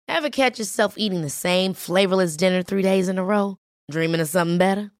Ever catch yourself eating the same flavorless dinner 3 days in a row? Dreaming of something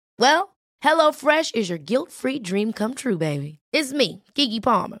better? Well, HelloFresh is your guilt-free dream come true, baby. It's me, Keke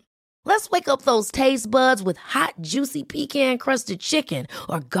Palmer. Let's wake up those taste buds with hot, juicy pecan-crusted chicken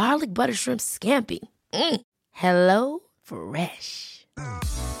or garlic butter shrimp scampi. Hello Fresh.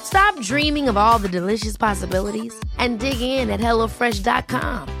 Stop dreaming of all the delicious possibilities and dig in at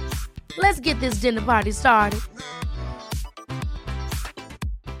HelloFresh.com. Let's get this dinner party started.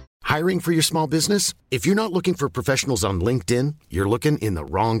 Hiring for your small business? If you're not looking for professionals on LinkedIn, you're looking in the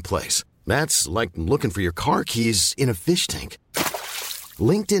wrong place. That's like looking for your car keys in a fish tank.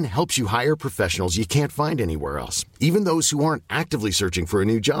 LinkedIn helps you hire professionals you can't find anywhere else, even those who aren't actively searching for a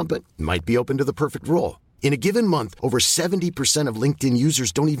new job but might be open to the perfect role. In a given month, over 70% of LinkedIn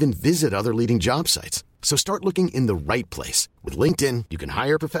users don't even visit other leading job sites. So start looking in the right place. With LinkedIn, you can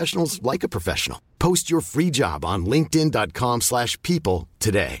hire professionals like a professional. Post your free job on linkedin.com/people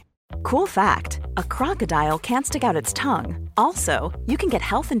today. Cool fact, a crocodile can't stick out its tongue. Also, you can get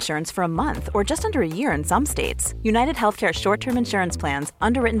health insurance for a month or just under a year in some states. United Healthcare short-term insurance plans,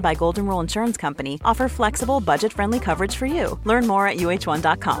 underwritten by Golden Rule Insurance Company, offer flexible, budget-friendly coverage for you. Learn more at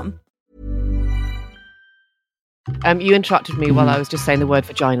uh1.com. You interrupted me while I was just saying the word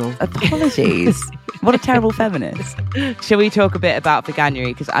vaginal. Apologies. What a terrible feminist. Shall we talk a bit about veganuary?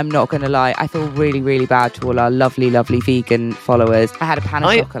 Because I'm not going to lie, I feel really, really bad to all our lovely, lovely vegan followers. I had a pan of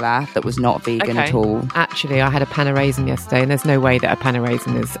chocolat that was not vegan at all. Actually, I had a pan of raisin yesterday, and there's no way that a pan of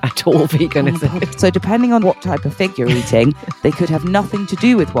raisin is at all vegan, is it? So depending on what type of fig you're eating, they could have nothing to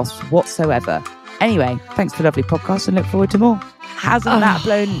do with whatsoever. Anyway, thanks for a lovely podcast and look forward to more. Hasn't that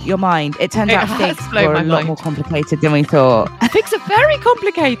blown your mind? It turns out figs were a lot more complicated than we thought. Figs are very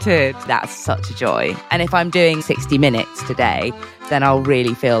complicated. That's such a joy. And if I'm doing 60 minutes today, then I'll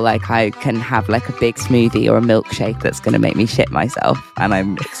really feel like I can have like a big smoothie or a milkshake that's going to make me shit myself. And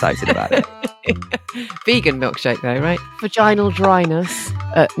I'm excited about it. Vegan milkshake though, right? Vaginal dryness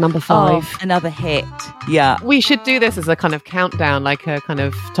at number 5. Oh, another hit. Yeah. We should do this as a kind of countdown, like a kind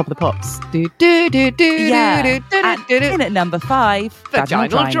of top of the pops. Do, do, do, do, yeah. do, do, do, do, do. And at number 5,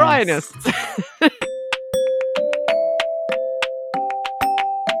 vaginal dryness.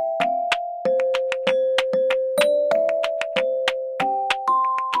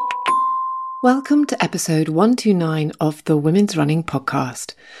 Welcome to episode 129 of the Women's Running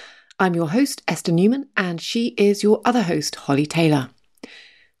Podcast. I'm your host, Esther Newman, and she is your other host, Holly Taylor.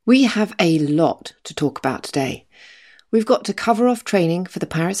 We have a lot to talk about today. We've got to cover off training for the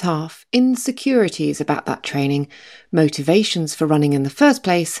Paris Half, insecurities about that training, motivations for running in the first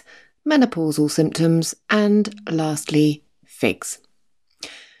place, menopausal symptoms, and lastly, figs.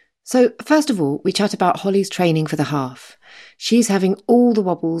 So first of all, we chat about Holly's training for the half. She's having all the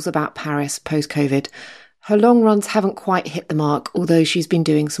wobbles about Paris post-COVID. Her long runs haven't quite hit the mark, although she's been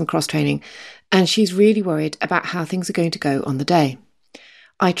doing some cross-training, and she's really worried about how things are going to go on the day.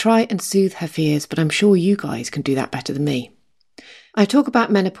 I try and soothe her fears, but I'm sure you guys can do that better than me. I talk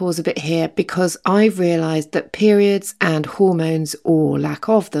about menopause a bit here because I've realised that periods and hormones, or lack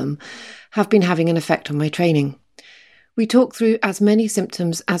of them, have been having an effect on my training. We talk through as many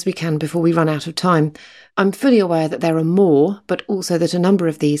symptoms as we can before we run out of time. I'm fully aware that there are more, but also that a number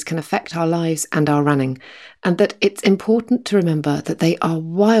of these can affect our lives and our running, and that it's important to remember that they are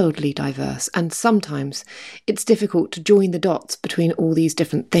wildly diverse, and sometimes it's difficult to join the dots between all these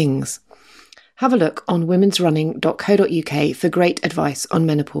different things. Have a look on womensrunning.co.uk for great advice on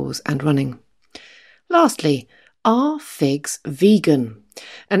menopause and running. Lastly, are figs vegan?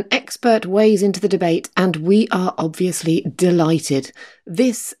 An expert weighs into the debate, and we are obviously delighted.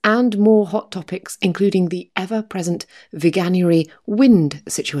 This and more hot topics, including the ever-present veganuary wind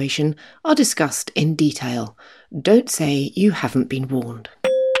situation, are discussed in detail. Don't say you haven't been warned.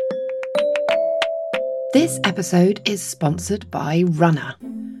 This episode is sponsored by Runner.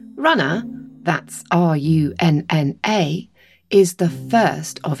 Runner, that's RUNNA, is the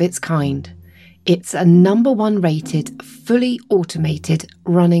first of its kind. It's a number 1 rated, fully automated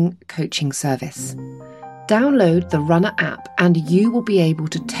running coaching service. Download the Runner app and you will be able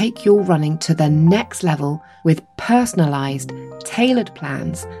to take your running to the next level with personalised, tailored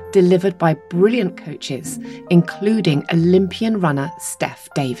plans delivered by brilliant coaches, including Olympian runner Steph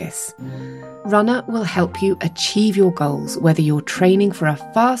Davis. Runner will help you achieve your goals, whether you're training for a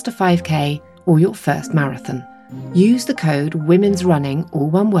faster 5K or your first marathon. Use the code Women's Running, all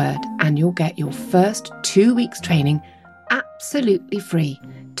one word, and you'll get your first 2 weeks training absolutely free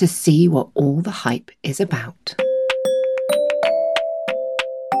to see what all the hype is about.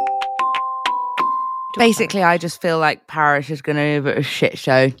 Basically, I just feel like Paris is going to be a shit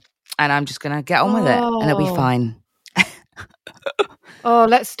show, and I'm just going to get on with it, and it'll be fine. Oh,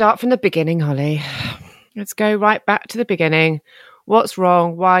 let's start from the beginning, Holly. Let's go right back to the beginning. What's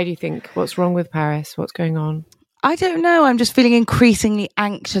wrong? Why do you think? What's wrong with Paris? What's going on? I don't know. I'm just feeling increasingly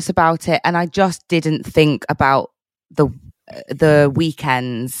anxious about it, and I just didn't think about the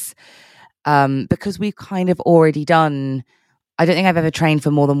weekends because we've kind of already done. I don't think I've ever trained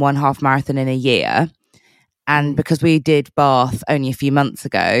for more than one half marathon in a year, and because we did Bath only a few months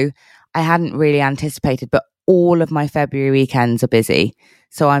ago, I hadn't really anticipated. But all of my February weekends are busy.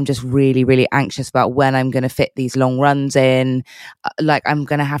 So I'm just really, really anxious about when I'm going to fit these long runs in. Like I'm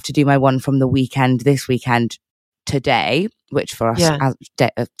going to have to do my one from the weekend this weekend today, which for us as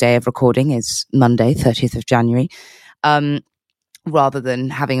day of recording is Monday, 30th of January. Rather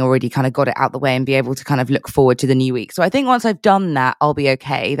than having already kind of got it out the way and be able to kind of look forward to the new week. So I think once I've done that, I'll be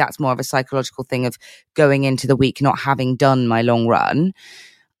okay. That's more of a psychological thing of going into the week not having done my long run.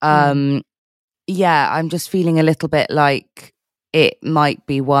 Yeah, I'm just feeling a little bit like it might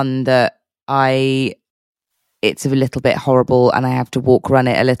be one that it's a little bit horrible and I have to walk run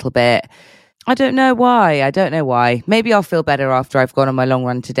it a little bit. I don't know why. Maybe I'll feel better after I've gone on my long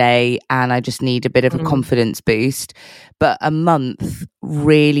run today and I just need a bit of a confidence boost. But a month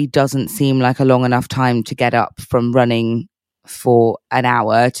really doesn't seem like a long enough time to get up from running for an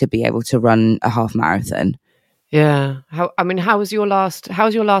hour to be able to run a half marathon. Yeah. How was your last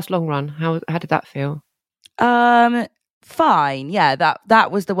long run? How did that feel? Fine. Yeah,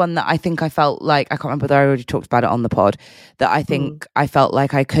 that was the one that I think I felt like, I can't remember whether I already talked about it on the pod, that I think I felt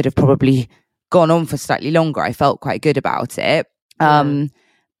like I could have probably gone on for slightly longer. I felt quite good about it.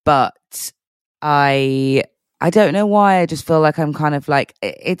 But I don't know why. I just feel like I'm kind of like,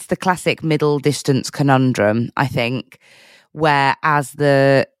 it's the classic middle distance conundrum, I think, where as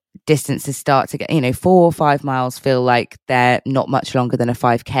the distances start to get, 4 or 5 miles feel like they're not much longer than a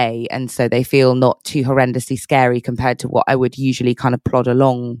 5k, and so they feel not too horrendously scary compared to what I would usually kind of plod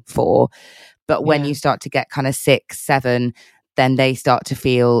along for. But when you start to get kind of 6, 7, then they start to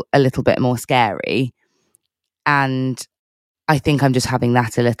feel a little bit more scary. And I think I'm just having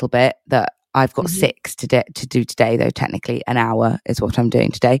that a little bit, that I've got 6 to do today, though technically an hour is what I'm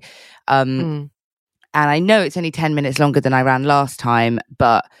doing today. And I know it's only 10 minutes longer than I ran last time,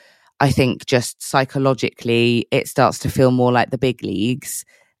 but I think just psychologically, it starts to feel more like the big leagues,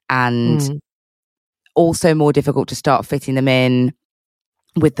 and also more difficult to start fitting them in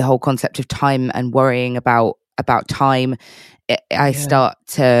with the whole concept of time and worrying about time. I'm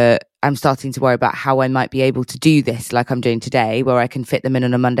starting to worry about how I might be able to do this like I'm doing today, where I can fit them in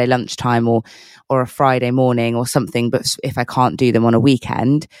on a Monday lunchtime or a Friday morning or something. But if I can't do them on a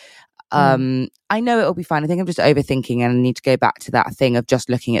weekend, I know it'll be fine. I think I'm just overthinking, and I need to go back to that thing of just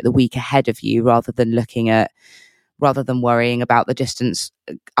looking at the week ahead of you rather than worrying about the distance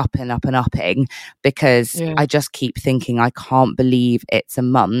up and upping, because I just keep thinking, I can't believe it's a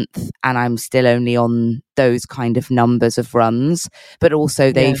month and I'm still only on those kind of numbers of runs, but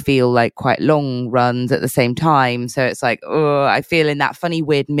also they feel like quite long runs at the same time. So it's like, I feel in that funny,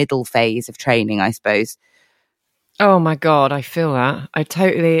 weird middle phase of training, I suppose. Oh my God, I feel that. I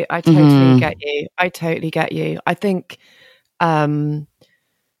totally get you. I totally get you. I think,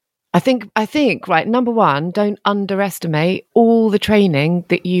 right, number one, don't underestimate all the training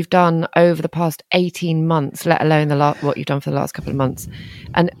that you've done over the past 18 months, let alone what you've done for the last couple of months.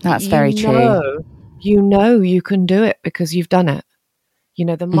 And that's very true. You can do it because you've done it.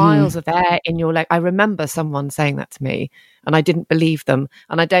 The miles are there in your leg. I remember someone saying that to me and I didn't believe them.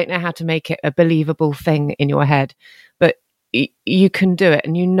 And I don't know how to make it a believable thing in your head, but you can do it,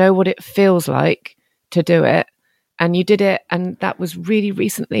 and you know what it feels like to do it. And you did it, and that was really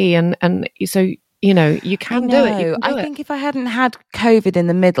recently. And so, you can do it. I think if I hadn't had COVID in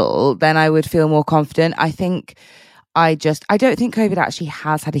the middle, then I would feel more confident. I think I don't think COVID actually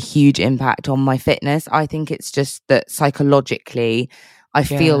has had a huge impact on my fitness. I think it's just that psychologically, I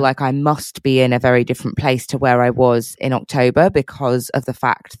feel like I must be in a very different place to where I was in October because of the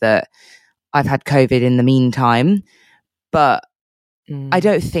fact that I've had COVID in the meantime. But I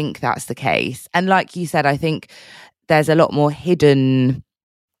don't think that's the case. And like you said, I think there's a lot more hidden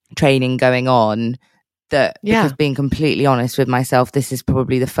training going on because being completely honest with myself, this is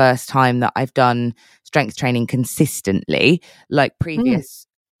probably the first time that I've done strength training consistently. Like previous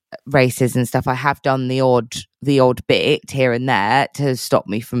races and stuff, I have done the odd bit here and there to stop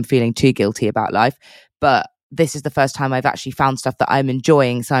me from feeling too guilty about life, but this is the first time I've actually found stuff that I'm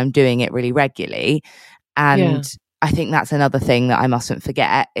enjoying, so I'm doing it really regularly. And I think that's another thing that I mustn't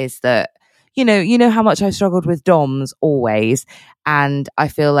forget, is that you know how much I've struggled with DOMs always, and I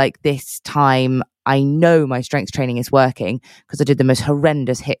feel like this time I know my strength training is working because I did the most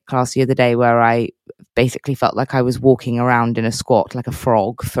horrendous HIIT class the other day where I basically felt like I was walking around in a squat like a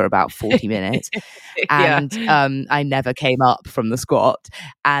frog for about 40 minutes. And I never came up from the squat.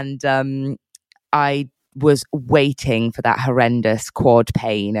 And I was waiting for that horrendous quad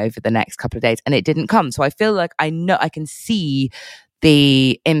pain over the next couple of days, and it didn't come. So I feel like I know I can see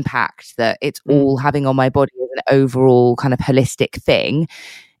the impact that it's all having on my body as an overall kind of holistic thing.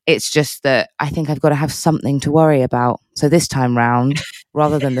 It's just that I think I've got to have something to worry about. So this time round,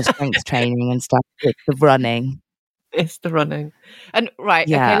 rather than the strength training and stuff, it's the running. It's the running. And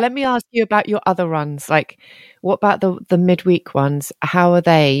okay, let me ask you about your other runs. Like, what about the midweek ones? How are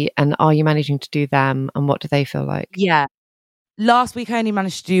they, and are you managing to do them, and what do they feel like? Yeah. Last week I only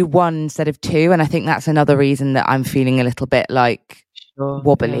managed to do one instead of two, and I think that's another reason that I'm feeling a little bit like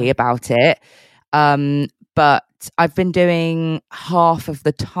wobbly about it. But I've been doing half of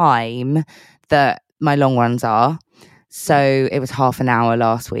the time that my long runs are. So it was half an hour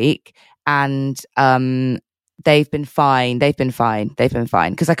last week, and they've been fine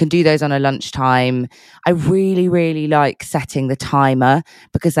because I can do those on a lunchtime. I really, really like setting the timer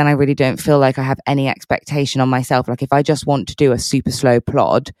because then I really don't feel like I have any expectation on myself. Like if I just want to do a super slow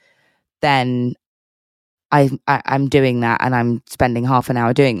plod, then I'm doing that and I'm spending half an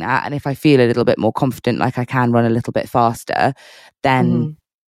hour doing that. And if I feel a little bit more confident, like I can run a little bit faster, then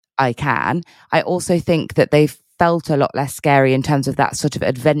I can. I also think that they've felt a lot less scary in terms of that sort of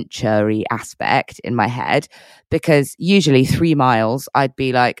adventure-y aspect in my head, because usually 3 miles I'd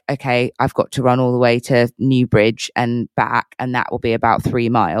be like, okay, I've got to run all the way to Newbridge and back, and that will be about 3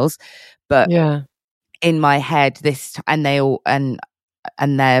 miles. But in my head,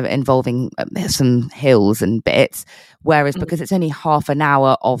 and they're involving some hills and bits, whereas because it's only half an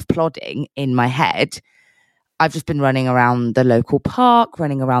hour of plodding in my head, I've just been running around the local park,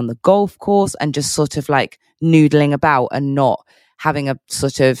 running around the golf course, and just sort of like noodling about and not having a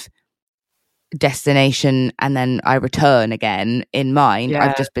sort of destination and then I return again in mind.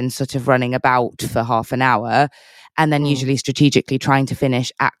 I've just been sort of running about for half an hour, and then usually strategically trying to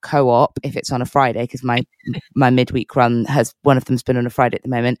finish at Co-op if it's on a Friday, because my midweek run one of them's been on a Friday at the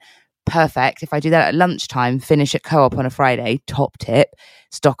moment. Perfect. If I do that at lunchtime, finish at Co-op on a Friday, top tip,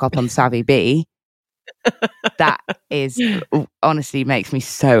 stock up on Savvy Bee. That is honestly makes me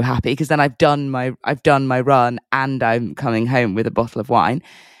so happy, because then I've done my run and I'm coming home with a bottle of wine.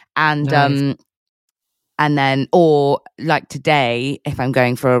 And nice. And then, or like today, if I'm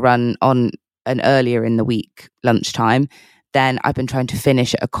going for a run on an earlier in the week lunchtime, then I've been trying to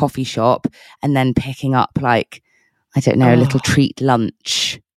finish at a coffee shop and then picking up like, I don't know, a little treat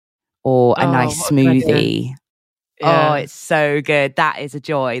lunch or a nice smoothie. Oh, it's so good. That is a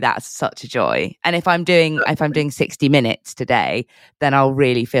joy. That's such a joy. And if I'm doing 60 minutes today, then I'll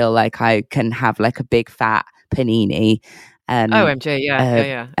really feel like I can have like a big fat panini and OMG,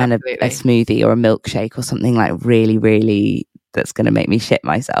 and a smoothie or a milkshake or something like really, really that's going to make me shit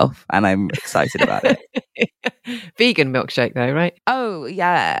myself, and I'm excited about it. Vegan milkshake though, right? Oh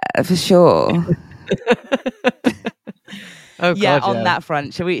yeah, for sure. Oh, God, on that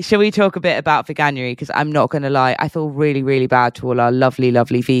front, shall we talk a bit about veganuary? Because I'm not going to lie, I feel really, really bad to all our lovely,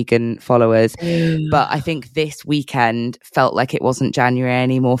 lovely vegan followers. But I think this weekend felt like it wasn't January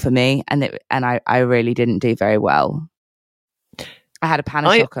anymore for me, and I really didn't do very well. I had a pain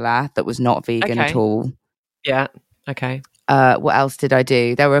au chocolat that was not vegan at all. Yeah. Okay. What else did I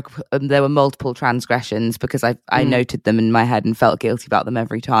do? There were multiple transgressions because I noted them in my head and felt guilty about them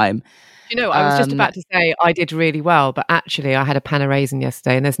every time. You know, I was just about to say I did really well, but actually I had a pan of raisin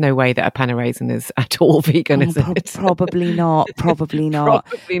yesterday, and there's no way that a pan of raisin is at all vegan, is it? Probably not. Probably not.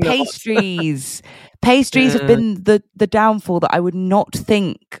 Pastries have been the downfall that I would not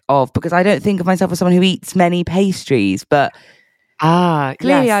think of, because I don't think of myself as someone who eats many pastries, but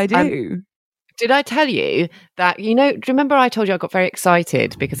clearly yes. I do. Did I tell you that, do you remember I told you I got very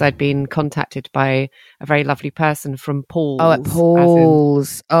excited because I'd been contacted by a very lovely person from Paul's? Oh, at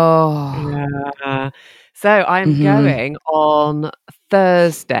Paul's. Yeah. So I'm going on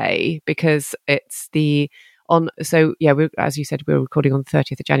Thursday because it's as you said, we're recording on the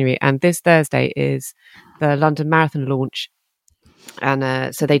 30th of January, and this Thursday is the London Marathon launch.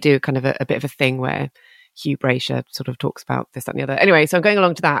 And so they do kind of a bit of a thing where Hugh Brasher sort of talks about this, that and the other. Anyway, so I'm going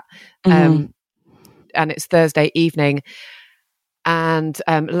along to that. And it's Thursday evening, and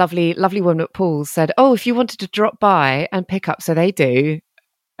lovely woman at Paul's said, "Oh, if you wanted to drop by and pick up," so they do.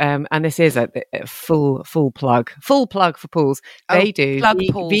 And this is a full plug for Paul's. They do plug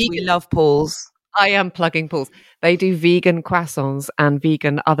Paul's. We love Paul's. I am plugging Paul's. They do vegan croissants and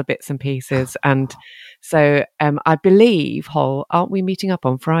vegan other bits and pieces, and so I believe, aren't we meeting up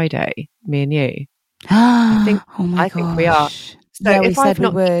on Friday, me and you? I think. Oh my I gosh. think we are. So yeah, we if said I've we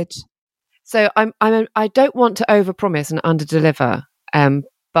not, would. so I don't want to overpromise and underdeliver.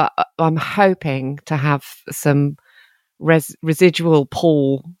 But I'm hoping to have some residual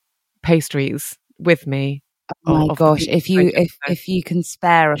Paul pastries with me. Oh my gosh! the If you can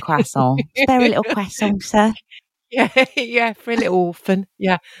spare a croissant, spare a little croissant, sir. Yeah, for a little orphan.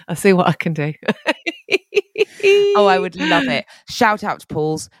 Yeah, I'll see what I can do. Oh, I would love it. Shout out to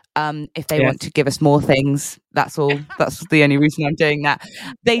Paul's if they want to give us more things. That's all. That's the only reason I'm doing that.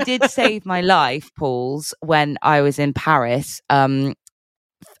 They did save my life, Paul's, when I was in Paris.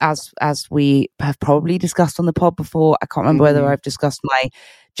 As we have probably discussed on the pod before, I can't remember whether I've discussed my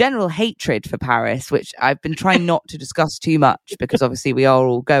general hatred for Paris, which I've been trying not to discuss too much because obviously we are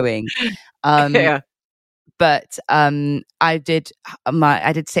all going. But I did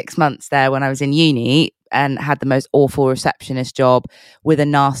 6 months there when I was in uni and had the most awful receptionist job with a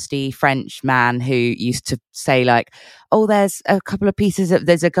nasty French man who used to say like, "Oh, there's a couple of pieces of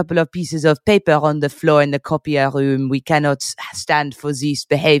paper on the floor in the copier room. We cannot stand for this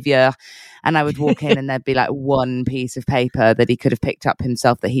behavior." And I would walk in and there'd be like one piece of paper that he could have picked up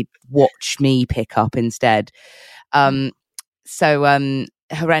himself that he'd watched me pick up instead.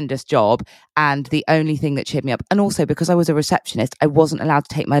 Horrendous job. And the only thing that cheered me up, and also because I was a receptionist, I wasn't allowed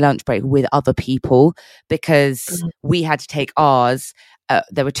to take my lunch break with other people because we had to take ours.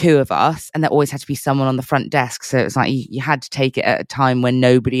 There were two of us and there always had to be someone on the front desk. So it was like you had to take it at a time when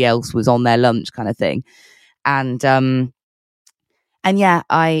nobody else was on their lunch kind of thing. And yeah,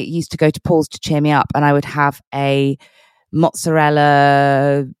 I used to go to Paul's to cheer me up and I would have a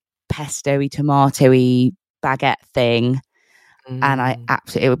mozzarella pesto-y, tomato-y baguette thing. And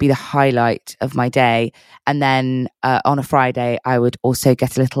it would be the highlight of my day. And then on a Friday, I would also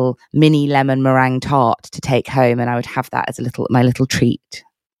get a little mini lemon meringue tart to take home, and I would have that as my little treat.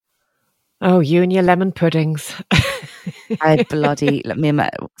 Oh, you and your lemon puddings! I bloody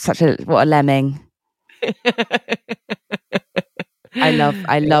what a lemming. I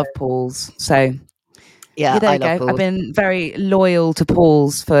love Paul's. So yeah, there you go. Paul's. I've been very loyal to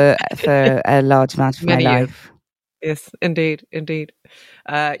Paul's for a large amount of my life. Yes, indeed.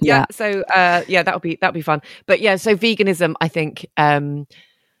 Yeah. So, that'll be fun. But yeah, so veganism, I think, it's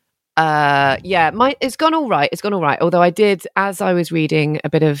gone all right. Although I did, as I was reading a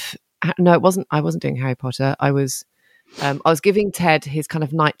bit of, no, it wasn't. I wasn't doing Harry Potter. I was giving Ted his kind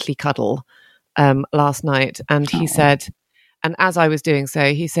of nightly cuddle, last night, and he said, and as I was doing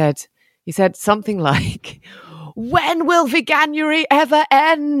so, he said something like, "When will veganuary ever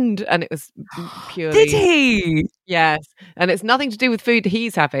end?" And it was purely... Did he? Yes. And it's nothing to do with food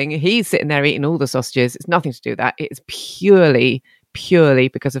he's having. He's sitting there eating all the sausages. It's nothing to do with that. It's purely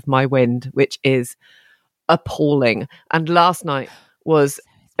because of my wind, which is appalling. And last night was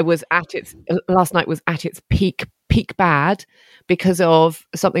at its peak bad because of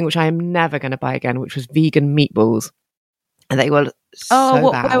something which I am never going to buy again, which was vegan meatballs. And they were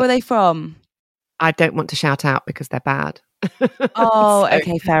so bad. Where were they from? I don't want to shout out because they're bad.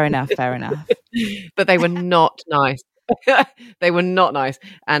 Okay, fair enough. But they were not nice. They were not nice.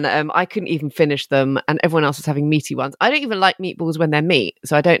 And I couldn't even finish them. And everyone else was having meaty ones. I don't even like meatballs when they're meat.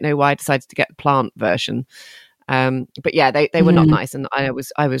 So I don't know why I decided to get the plant version. But yeah, they were not nice. And I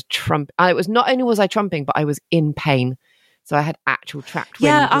was not only was I trumping, but I was in pain. So I had actual trapped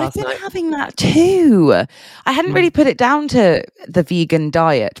wind last night. I've been having that too. I hadn't really put it down to the vegan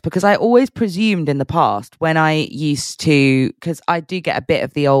diet because I always presumed in the past when I used to, because I do get a bit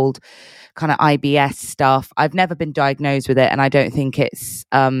of the old kind of IBS stuff. I've never been diagnosed with it, and I don't think it's,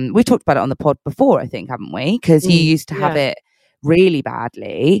 we talked about it on the pod before, I think, haven't we? Because you used to have it really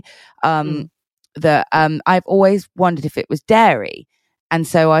badly. I've always wondered if it was dairy. And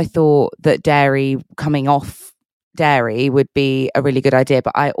so I thought that coming off dairy would be a really good idea,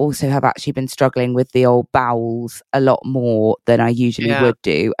 but I also have actually been struggling with the old bowels a lot more than I usually would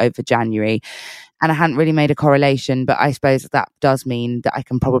do over January, and I hadn't really made a correlation, but I suppose that does mean that I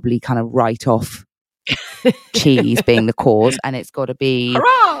can probably kind of write off cheese being the cause, and it's got to be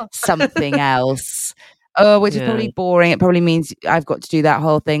something else, which is probably boring. It probably means I've got to do that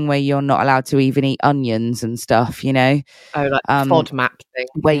whole thing where you're not allowed to even eat onions and stuff, like FODMAP thing,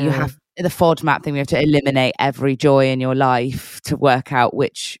 where you have the FODMAP thing. We have to eliminate every joy in your life to work out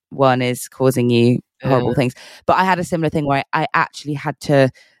which one is causing you horrible things. But I had a similar thing where I actually had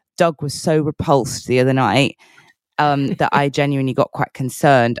to, Doug was so repulsed the other night that I genuinely got quite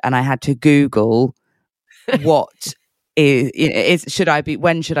concerned, and I had to Google what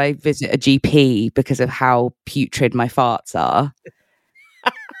when should I visit a GP because of how putrid my farts are.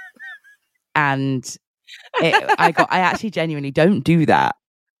 And I actually genuinely don't do that.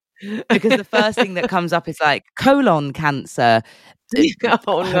 because the first thing that comes up is like colon cancer,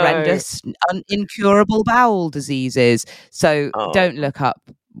 horrendous, incurable bowel diseases. So don't look up.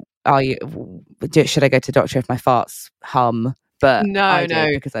 Should I go to the doctor if my farts hum? But I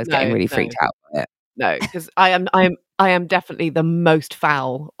did because I was getting really freaked out by it. No, because I am definitely the most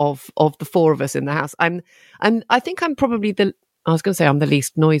foul of the four of us in the house. I think I'm probably I was going to say I'm the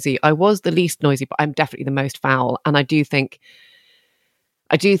least noisy. I was the least noisy, but I'm definitely the most foul. And I do think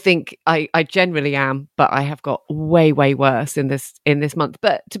I generally am, but I have got way, way worse in this month.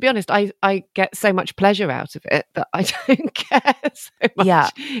 But to be honest, I get so much pleasure out of it that I don't care so much. Yeah.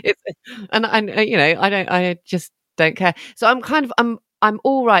 I just don't care. So I'm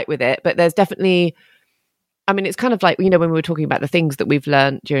all right with it, but there's definitely, I mean, it's kind of like, when we were talking about the things that we've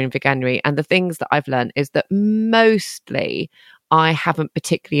learned during Veganuary, and the things that I've learned is that mostly I haven't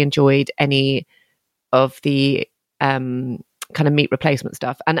particularly enjoyed any of the kind of meat replacement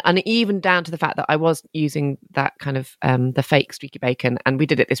stuff, and even down to the fact that I was using that kind of the fake streaky bacon, and we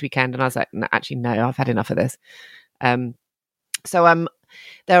did it this weekend, and I was like, no, I've had enough of this. So I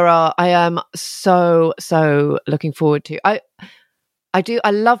am so looking forward to.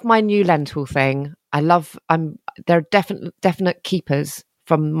 I love my new lentil thing. They're definite keepers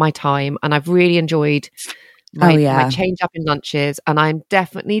from my time, and I've really enjoyed my change up in lunches, and I'm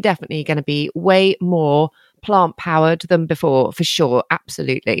definitely going to be way more plant powered than before, for sure,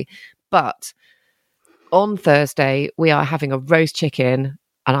 absolutely. But on Thursday we are having a roast chicken,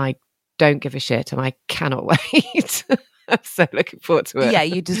 and I don't give a shit, and I cannot wait. I'm so looking forward to it. Yeah,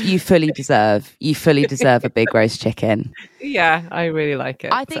 you fully deserve a big roast chicken. Yeah, I really like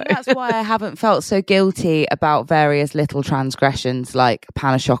it. I think that's why I haven't felt so guilty about various little transgressions like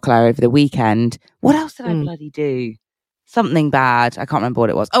pan au chocolat over the weekend. What else did I bloody do? Something bad. I can't remember what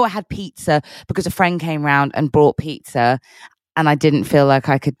it was. Oh, I had pizza because a friend came round and brought pizza, and I didn't feel like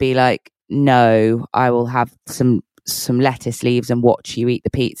I could be like, no, I will have some lettuce leaves and watch you eat the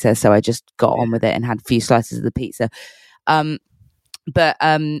pizza. So I just got on with it and had a few slices of the pizza. But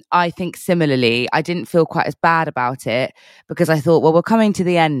I think similarly, I didn't feel quite as bad about it because I thought, well, we're coming to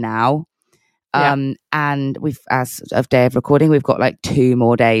the end now. And we've, as of day of recording, we've got like 2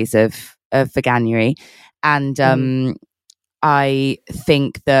 more days of Veganuary. And I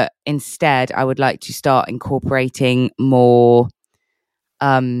think that instead I would like to start incorporating more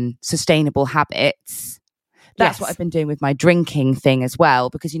sustainable habits. That's what I've been doing with my drinking thing as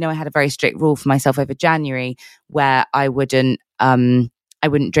well, because I had a very strict rule for myself over January where I wouldn't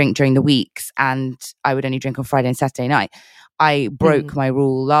drink during the weeks, and I would only drink on Friday and Saturday night. I broke my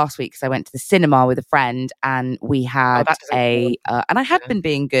rule last week because I went to the cinema with a friend, and we had and I had been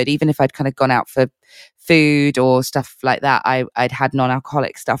being good, even if I'd kind of gone out for food or stuff like that. I'd had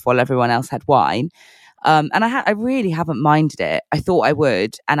non-alcoholic stuff while everyone else had wine. And I really haven't minded it. I thought I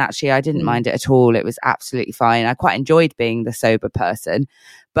would, and actually I didn't mind it at all. It was absolutely fine. I quite enjoyed being the sober person,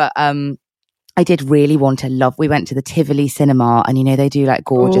 but I did really want to we went to the Tivoli cinema, and they do like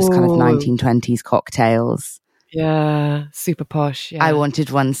gorgeous kind of 1920s cocktails. Yeah, super posh. Yeah. I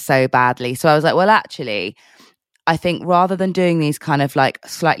wanted one so badly. So I was like, well, actually, I think rather than doing these kind of like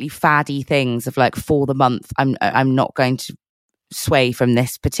slightly faddy things of like for the month, I'm not going to sway from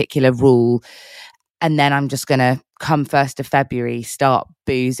this particular rule. And then I'm just going to come 1st of February, start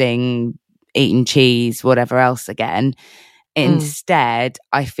boozing, eating cheese, whatever else again. Instead,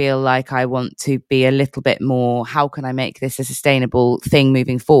 I feel like I want to be a little bit more, how can I make this a sustainable thing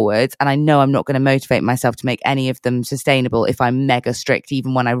moving forward? And I know I'm not going to motivate myself to make any of them sustainable if I'm mega strict,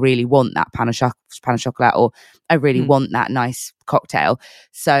 even when I really want that pan au chocolat, or I really want that nice cocktail.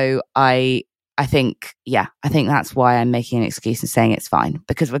 So I think that's why I'm making an excuse and saying it's fine,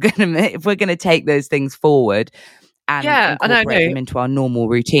 because if we're gonna take those things forward and incorporate them into our normal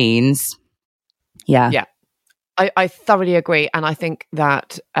routines. Yeah. I thoroughly agree, and I think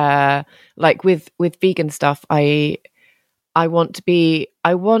that like with vegan stuff, I want to be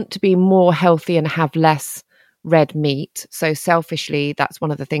more healthy and have less red meat. So selfishly, that's one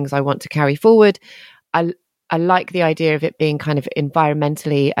of the things I want to carry forward. I like the idea of it being kind of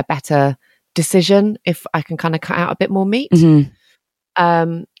environmentally a better decision if I can kind of cut out a bit more meat. So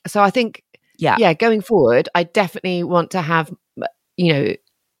I think going forward, I definitely want to have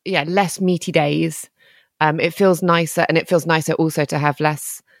less meaty days. It feels nicer, and it feels nicer also to have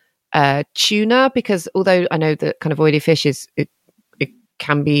less tuna, because although I know that kind of oily fish it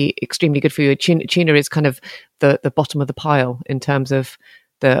can be extremely good for you, tuna is kind of the bottom of the pile in terms of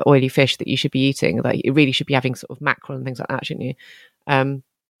the oily fish that you should be eating. Like you really should be having sort of mackerel and things like that, shouldn't you?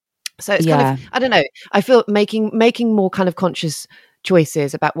 So it's kind of, I don't know, I feel making more kind of conscious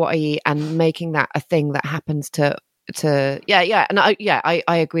choices about what I eat and making that a thing that happens to and I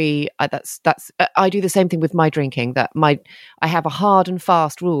agree. That's I do the same thing with my drinking. That I have a hard and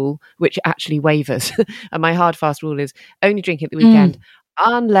fast rule which actually wavers, and my hard fast rule is only drinking at the weekend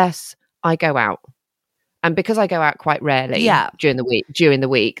unless I go out. And because I go out quite rarely during the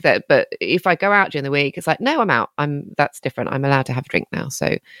week, but if I go out during the week, it's like, no, I'm out. That's different. I'm allowed to have a drink now.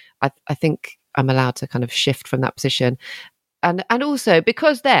 So I think I'm allowed to kind of shift from that position. And also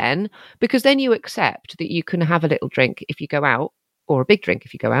because then you accept that you can have a little drink if you go out, or a big drink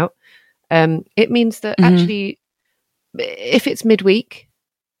if you go out. It means that actually, if it's midweek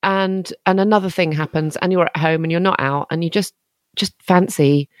and another thing happens and you're at home and you're not out and you just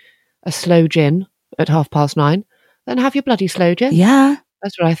fancy a slow gin at 9:30, then have your bloody slow gin. Yeah.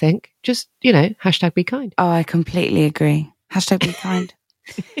 That's what I think. Just, hashtag be kind. Oh, I completely agree. Hashtag be kind.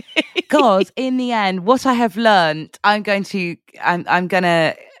 Because in the end, what I have learned, I'm going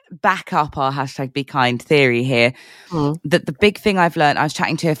to back up our hashtag be kind theory here. That the big thing I've learned, I was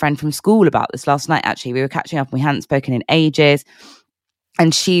chatting to a friend from school about this last night, actually. We were catching up and we hadn't spoken in ages.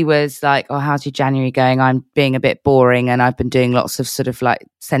 And she was like, oh, how's your January going? I'm being a bit boring and I've been doing lots of sort of like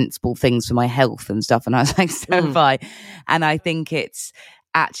sensible things for my health and stuff. And I was like, so have I. And I think it's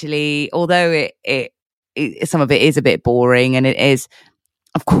actually, although it some of it is a bit boring, and it is,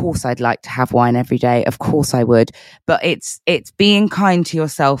 of course I'd like to have wine every day. Of course I would. But it's being kind to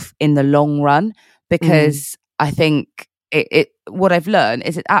yourself in the long run, because I think what I've learned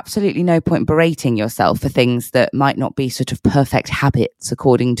is it's absolutely no point berating yourself for things that might not be sort of perfect habits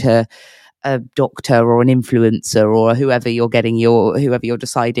according to a doctor or an influencer or whoever you're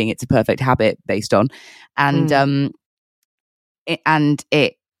deciding it's a perfect habit based on. And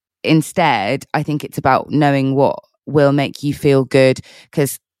instead, I think it's about knowing what will make you feel good,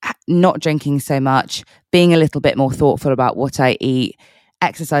 because not drinking so much, being a little bit more thoughtful about what I eat,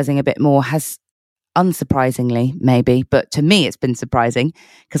 exercising a bit more has, unsurprisingly maybe, but to me it's been surprising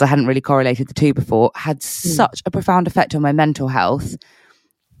because I hadn't really correlated the two before, had such a profound effect on my mental health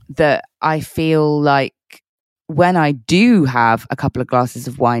that I feel like when I do have a couple of glasses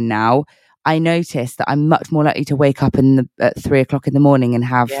of wine now, I notice that I'm much more likely to wake up at 3:00 in the morning and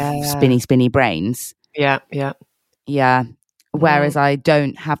have spinny brains. Yeah. Whereas I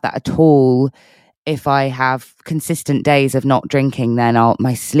don't have that at all. If I have consistent days of not drinking, then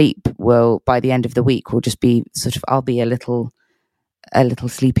my sleep will, by the end of the week, will just be sort of, I'll be a little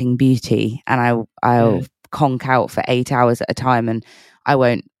sleeping beauty, and I'll conk out for 8 hours at a time, and I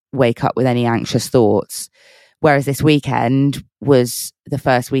won't wake up with any anxious thoughts. Whereas this weekend was the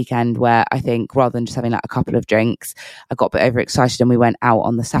first weekend where I think, rather than just having like a couple of drinks, I got a bit overexcited and we went out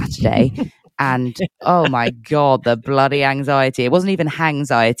on the Saturday. And oh my God, the bloody anxiety. It wasn't even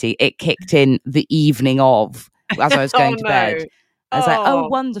hangxiety. It kicked in the evening of, as I was going to bed. I was like, oh,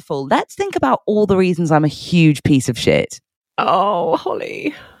 wonderful. Let's think about all the reasons I'm a huge piece of shit. Oh,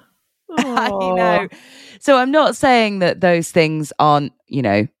 Holly. I know. So I'm not saying that those things aren't,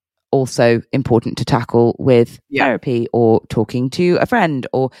 also important to tackle with therapy or talking to a friend,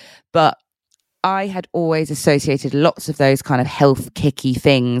 but I had always associated lots of those kind of health kicky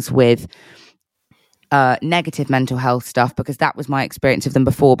things with negative mental health stuff, because that was my experience of them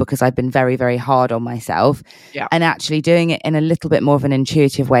before, because I'd been very, very hard on myself. And actually doing it in a little bit more of an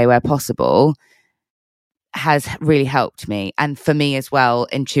intuitive way where possible has really helped me. And for me as well,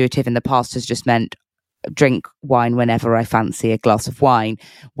 intuitive in the past has just meant drink wine whenever I fancy a glass of wine,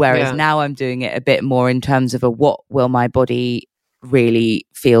 whereas now I'm doing it a bit more in terms of what will my body really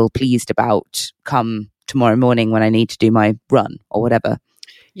feel pleased about come tomorrow morning when I need to do my run or whatever.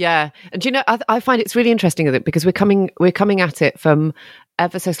 Yeah. And I find it's really interesting because we're coming at it from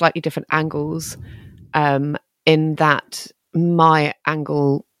ever so slightly different angles, in that my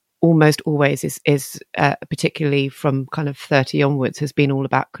angle almost always is particularly from kind of 30 onwards, has been all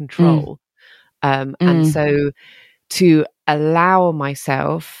about control. And so to allow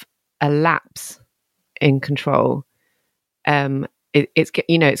myself a lapse in control, it's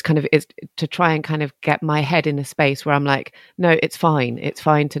to try and kind of get my head in a space where I'm like, no, it's fine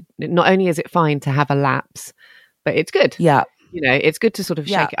to, not only is it fine to have a lapse, but it's good. It's good to sort of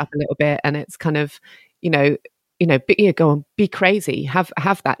shake it up a little bit, and it's kind of go on, be crazy, have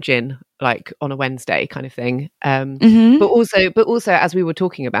that gin like on a Wednesday kind of thing. But also as we were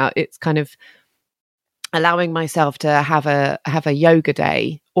talking about, it's kind of allowing myself to have a yoga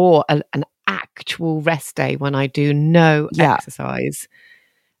day or an actual rest day when I do no exercise,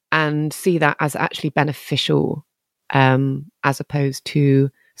 and see that as actually beneficial, as opposed to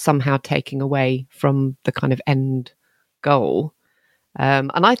somehow taking away from the kind of end goal.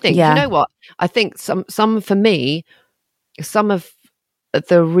 And I think, you know what? I think some for me, some of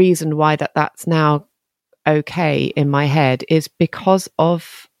the reason why that's now okay in my head is because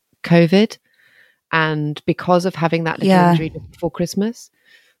of COVID and because of having that little injury just before Christmas,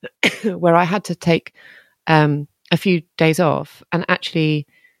 where I had to take a few days off, and actually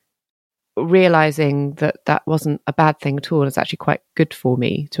realizing that that wasn't a bad thing at all. It's actually quite good for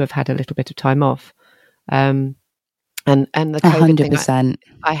me to have had a little bit of time off. And the COVID 100%. thing,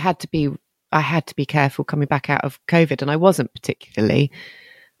 I had to be careful coming back out of COVID, and I wasn't particularly.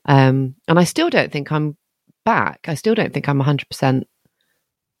 And I still don't think I'm back. I still don't think I'm 100%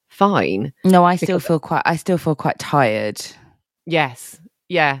 fine. No, I still feel quite tired. Yes.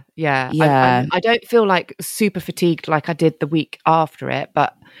 Yeah. I don't feel like super fatigued like I did the week after it,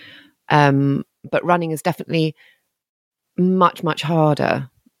 but running is definitely much, much harder,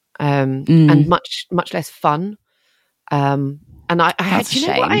 and much, much less fun. And I had, That's a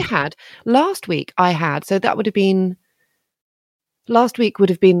what I shame. had last week? So that would have been, last week would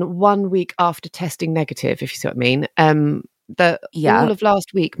have been 1 week after testing negative, if you see what I mean. All of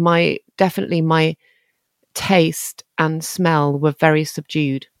last week, my taste and smell were very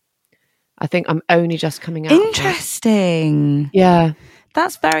subdued. I think I'm only just coming out. Interesting. Yeah.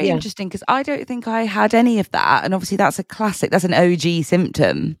 That's very interesting, because I don't think I had any of that. And obviously that's a classic, that's an OG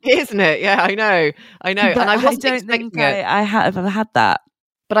symptom. Isn't it? Yeah, I know. But and I don't think I have ever had that.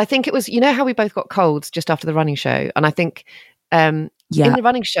 But I think it was, how we both got colds just after the running show. And I think at the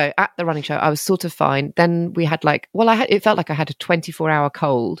running show, I was sort of fine. Then we had it felt like I had a 24-hour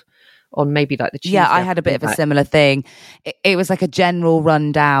cold on maybe like the Tuesday. Yeah, I had a bit of a similar thing. It was like a general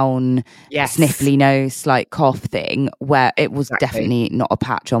rundown, sniffly nose, slight cough thing, where it was definitely not a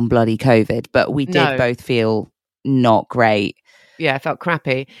patch on bloody COVID, but we did both feel not great. Yeah, I felt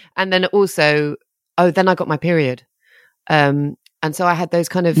crappy. And then also, then I got my period. And so I had those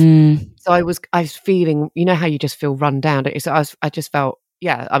kind of, so I was feeling, how you just feel run down. So I just felt,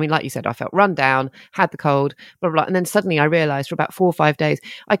 like you said, I felt run down, had the cold, blah, blah, blah. And then suddenly I realized for about 4 or 5 days,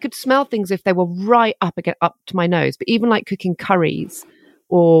 I could smell things if they were right up to my nose, but even like cooking curries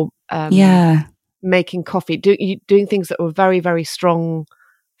or making coffee, doing things that were very, very strong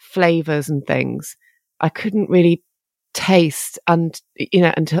flavors and things, I couldn't really taste unless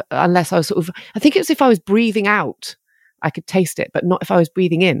I was sort of, I think it was if I was breathing out, I could taste it, but not if I was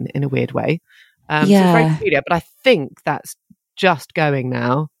breathing in a weird way. So it's very peculiar, but I think that's just going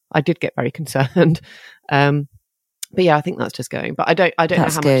now. I did get very concerned, but I think that's just going. But I don't know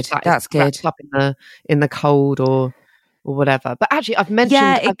how much that's wrapped up in the cold or whatever. But actually, I've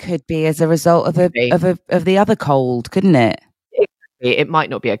mentioned it could be as a result of the other cold, couldn't it? It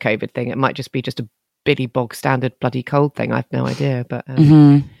might not be a COVID thing. It might just be a bitty bog standard bloody cold thing. I have no idea, but.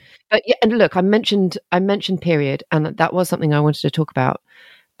 But yeah, and look, I mentioned period, and that was something I wanted to talk about,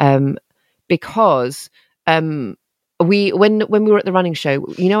 because when we were at the running show,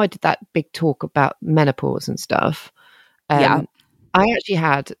 I did that big talk about menopause and stuff. I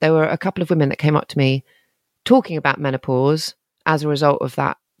actually there were a couple of women that came up to me talking about menopause as a result of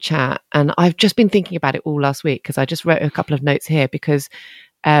that chat, and I've just been thinking about it all last week because I just wrote a couple of notes here because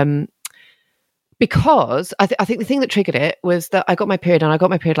I think the thing that triggered it was that I got my period, and I got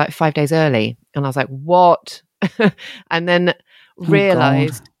my period like 5 days early, and I was like, what? And then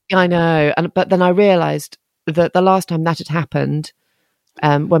realized, I know. But then I realized that the last time that had happened,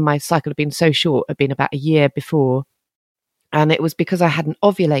 when my cycle had been so short, had been about a year before. And it was because I hadn't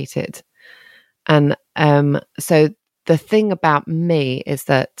ovulated. And so the thing about me is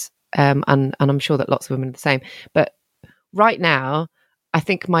that, and I'm sure that lots of women are the same, but right now, I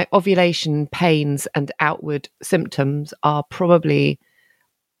think my ovulation pains and outward symptoms are probably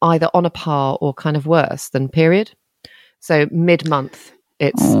either on a par or kind of worse than period. So mid-month,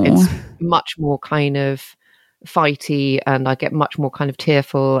 it's much more kind of fighty, and I get much more kind of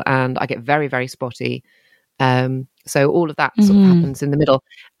tearful, and I get very, very spotty. So all of that sort of happens in the middle,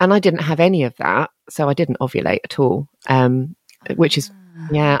 and I didn't have any of that, so I didn't ovulate at all. Which is,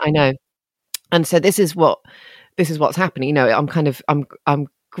 I know. And so this is what's happening. I'm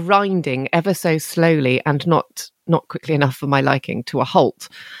grinding ever so slowly and not quickly enough for my liking to a halt.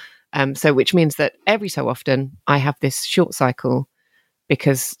 So which means that every so often I have this short cycle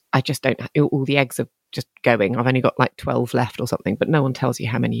because I just don't, all the eggs are just going. I've only got like 12 left or something, but no one tells you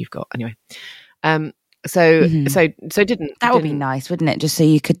how many you've got anyway. So that would be nice, wouldn't it? Just so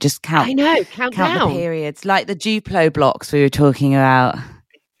you could just count. I know, count down the periods, like the Duplo blocks we were talking about.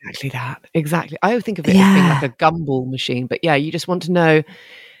 Exactly. I think of it as being like a gumball machine, but you just want to know,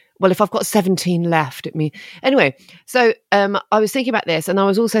 well, if I've got 17 left, anyway. So I was thinking about this, and I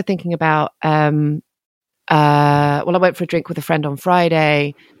was also thinking about, I went for a drink with a friend on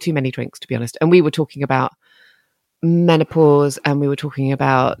Friday, too many drinks to be honest, and we were talking about menopause, and we were talking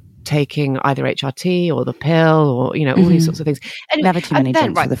about taking either HRT or the pill or, you know, all these sorts of things. Anyway, never too many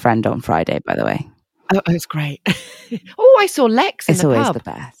drinks with a friend on Friday, by the way. Oh, it's great. Oh, I saw Lex in the pub. It's always the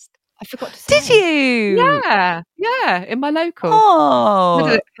best. I forgot to say. Did you? Yeah, in my local. Oh,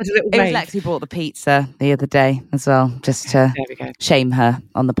 had a little it was rave. Lex who brought the pizza the other day as well, just to shame her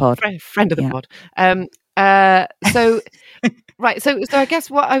on the pod. Friend of the pod. So right, so I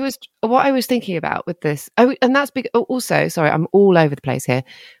guess what I was thinking about with this, and that's big. Also, sorry, I'm all over the place here.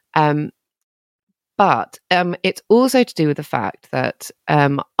 But it's also to do with the fact that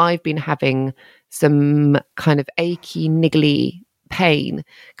I've been having some kind of achy, niggly pain,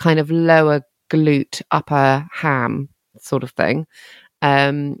 kind of lower glute, upper ham sort of thing.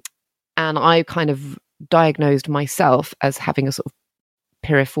 And I kind of diagnosed myself as having a sort of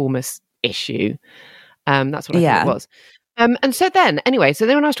piriformis issue. That's what I thought it was. And so then when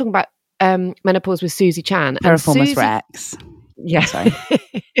I was talking about menopause with Susie Chan. Piriformis Rex. Yeah. Sorry.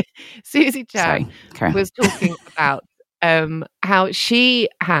 Susie Chan was talking about how she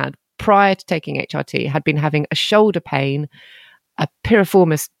had, prior to taking HRT, had been having a shoulder pain, a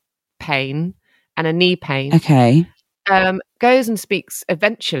piriformis pain, and a knee pain. Okay. Goes and speaks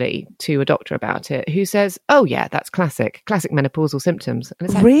eventually to a doctor about it, who says, "Oh yeah, that's classic menopausal symptoms." And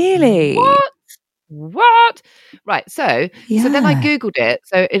it's like, really? What? Right. So then I Googled it.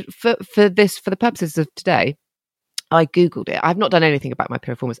 So for the purposes of today, I Googled it. I've not done anything about my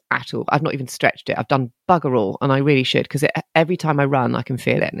piriformis at all. I've not even stretched it. I've done bugger all, and I really should, because every time I run, I can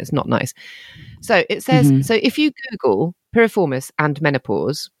feel it, and it's not nice. So it says, so if you Google piriformis and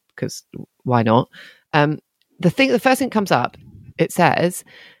menopause, because why not? The first thing that comes up, it says,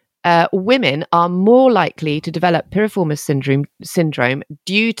 women are more likely to develop piriformis syndrome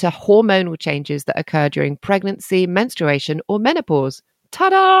due to hormonal changes that occur during pregnancy, menstruation, or menopause.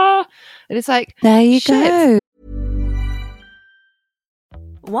 Ta-da! And it's like, there you go.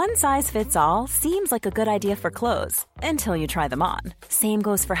 One size fits all seems like a good idea for clothes until you try them on. Same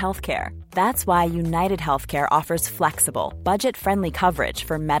goes for healthcare. That's why United Healthcare offers flexible, budget-friendly coverage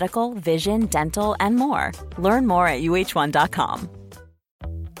for medical, vision, dental, and more. Learn more at uh1.com.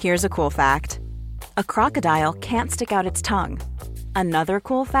 Here's a cool fact. A crocodile can't stick out its tongue. Another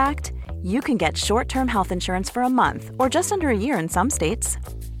cool fact, you can get short-term health insurance for a month or just under a year in some states.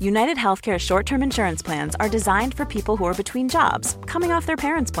 United Healthcare short-term insurance plans are designed for people who are between jobs, coming off their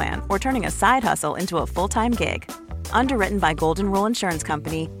parents' plan, or turning a side hustle into a full-time gig. Underwritten by Golden Rule Insurance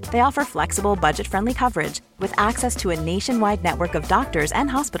Company, they offer flexible, budget-friendly coverage with access to a nationwide network of doctors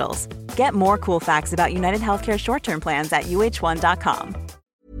and hospitals. Get more cool facts about United Healthcare short-term plans at uh1.com.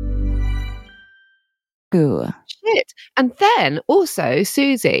 Ooh. Shit. And then also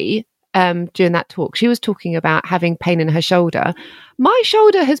Susie, during that talk, she was talking about having pain in her shoulder. My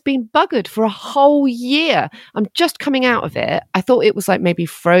shoulder has been buggered for a whole year. I'm just coming out of it. I thought it was like maybe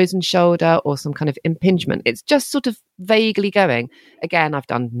frozen shoulder or some kind of impingement. It's just sort of vaguely going. Again, I've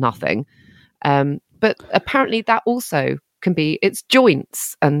done nothing. But apparently that also can be, it's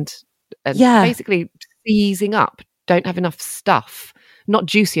joints and basically seizing up, don't have enough stuff. Not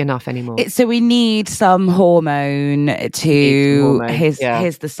juicy enough anymore. So we need some hormone to, here's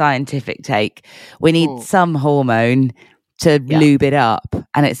the scientific take. We need some hormone to lube it up,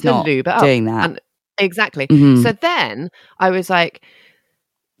 and it's not doing that. And exactly. So then I was like,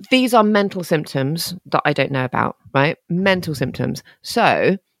 these are mental symptoms that I don't know about, right? Mental symptoms.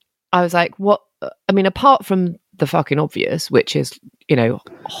 So I was like, what? I mean, apart from the fucking obvious, which is, you know,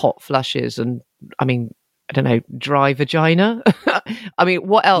 hot flushes and, I mean, I don't know, dry vagina. I mean,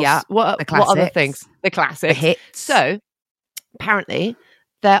 what else? Yeah, what other things? The classics. The hits. So apparently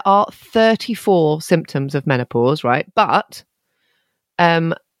there are 34 symptoms of menopause, right? But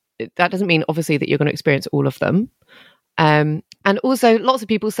that doesn't mean obviously that you're going to experience all of them. And also lots of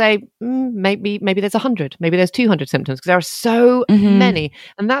people say maybe there's 100, maybe there's 200 symptoms, because there are so many.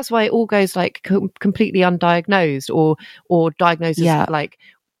 And that's why it all goes like completely undiagnosed or diagnosed as like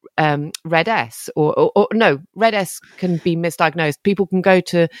Red S or no, Red S can be misdiagnosed. People go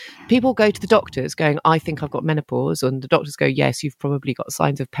to the doctors going, I think I've got menopause, and the doctors go, yes, you've probably got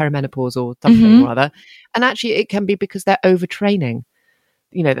signs of perimenopause or something or other. And actually it can be because they're overtraining,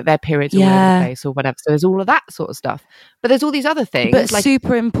 you know, that their periods are all over the place or whatever. So there's all of that sort of stuff. But there's all these other things. But like,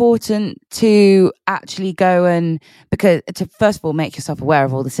 super important to actually go and, because to first of all, make yourself aware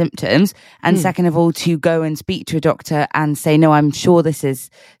of all the symptoms. And second of all, to go and speak to a doctor and say, no, I'm sure this is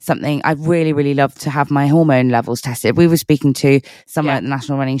something I'd really, really love to have my hormone levels tested. We were speaking to someone at the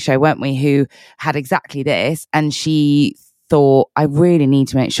National Running Show, weren't we, who had exactly this. And she thought, I really need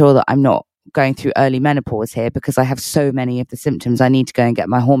to make sure that I'm not going through early menopause here, because I have so many of the symptoms. I need to go and get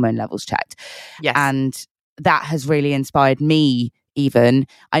my hormone levels checked. Yes. And that has really inspired me even.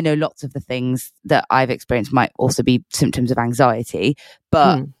 I know lots of the things that I've experienced might also be symptoms of anxiety,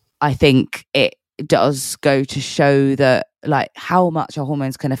 but I think it does go to show that like how much our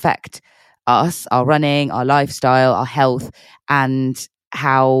hormones can affect us, our running, our lifestyle, our health, and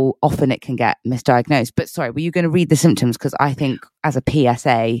how often it can get misdiagnosed. But sorry, were you going to read the symptoms? Because I think as a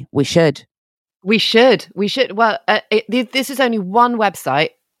PSA, we should. Well, this is only one website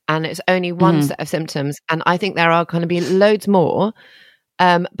and it's only one set of symptoms. And I think there are going to be loads more.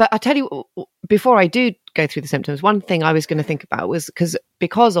 But I tell you, before I do go through the symptoms, one thing I was going to think about was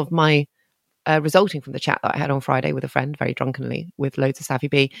because of my resulting from the chat that I had on Friday with a friend, very drunkenly, with loads of Savvy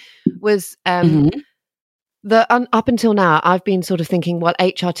Bee, was up until now, I've been sort of thinking, well,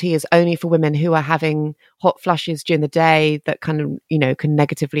 HRT is only for women who are having hot flushes during the day that kind of, you know, can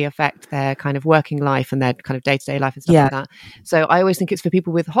negatively affect their kind of working life and their kind of day-to-day life and stuff like that. So I always think it's for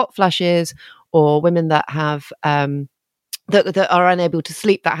people with hot flushes or women that have that are unable to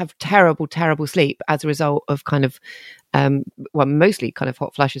sleep, that have terrible sleep as a result of kind of mostly kind of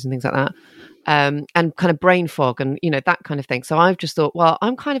hot flushes and things like that. And kind of brain fog and, you know, that kind of thing. So I've just thought, well,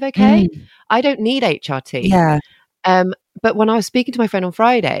 I'm kind of okay. I don't need HRT. Yeah. But when I was speaking to my friend on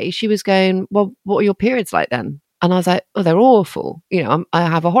Friday, she was going, well, what are your periods like then? And I was like, oh, they're awful. You know, I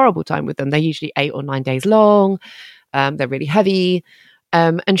have a horrible time with them. They're usually 8 or 9 days long. They're really heavy.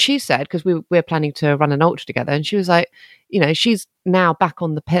 And she said, because we're planning to run an ultra together, and she was like, you know, she's now back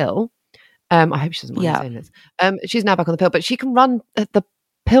on the pill. I hope she doesn't mind saying this. She's now back on the pill, but she can run the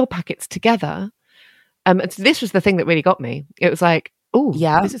pill packets together. And this was the thing that really got me. It was like, oh,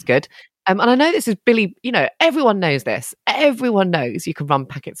 this is good. And I know this is Billy, you know, everyone knows this. Everyone knows you can run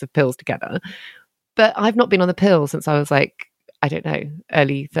packets of pills together. But I've not been on the pill since I was like, I don't know,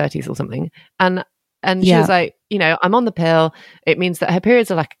 early 30s or something. And she was like, you know, I'm on the pill. It means that her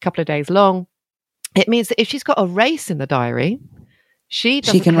periods are like a couple of days long. It means that if she's got a race in the diary, she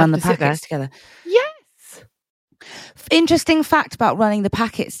can run the packets together. Yes. Interesting fact about running the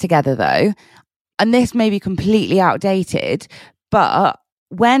packets together, though, and this may be completely outdated, but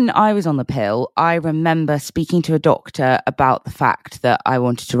when I was on the pill, I remember speaking to a doctor about the fact that I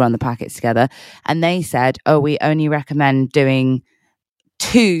wanted to run the packets together, and they said, oh, we only recommend doing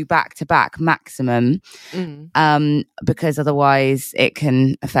 2 back-to-back maximum, because otherwise it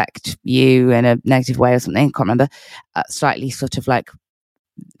can affect you in a negative way or something. I can't remember. Slightly sort of like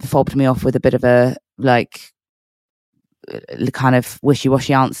fobbed me off with a bit of a like kind of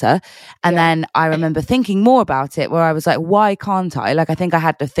wishy-washy answer. And then I remember thinking more about it, where I was like, why can't I? Like, I think I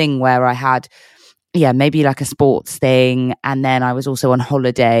had the thing where I had maybe like a sports thing, and then I was also on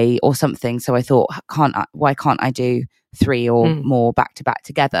holiday or something. So I thought, why can't I do 3 or more back to back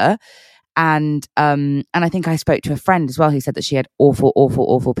together? And I think I spoke to a friend as well who said that she had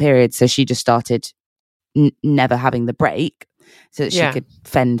awful periods, so she just started never having the break so that she could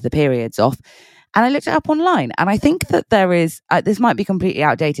fend the periods off. And I looked it up online, and I think that there is this might be completely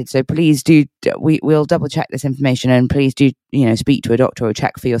outdated, so please do we'll double check this information, and please do, you know, speak to a doctor or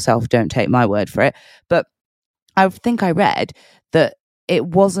check for yourself. Don't take my word for it. But I think I read that it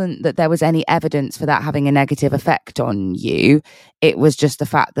wasn't that there was any evidence for that having a negative effect on you. It was just the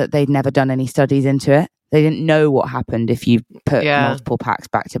fact that they'd never done any studies into it. They didn't know what happened if you put multiple packs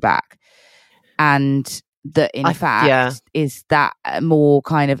back to back. And that in fact is that more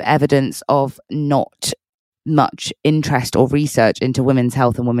kind of evidence of not much interest or research into women's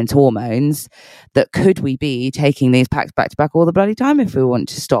health and women's hormones, that could we be taking these packs back to back all the bloody time if we want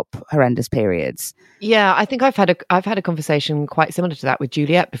to stop horrendous periods? Yeah, I think I've had a conversation quite similar to that with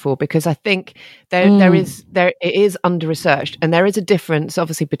Juliet before, because I think it is under researched, and there is a difference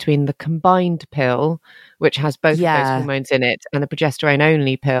obviously between the combined pill, which has both of those hormones in it, and the progesterone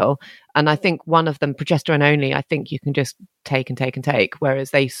only pill. And I think one of them, progesterone only, I think you can just take and take and take,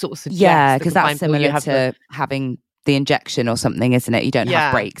 whereas they sort of suggest because that's similar to having the injection or something, isn't it? You don't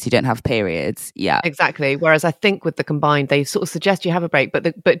have breaks, you don't have periods. Yeah, exactly. Whereas I think with the combined, they sort of suggest you have a break.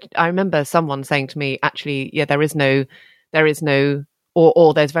 But I remember someone saying to me, actually, there is no,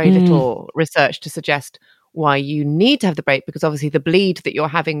 or there's very little research to suggest why you need to have the break, because obviously the bleed that you're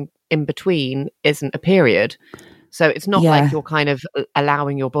having in between isn't a period. So it's not like you're kind of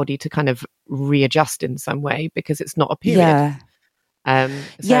allowing your body to kind of readjust in some way, because it's not a period.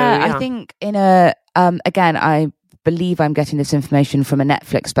 I think in a again, I believe I'm getting this information from a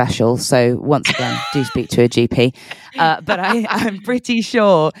Netflix special, so once again do speak to a GP, but I'm pretty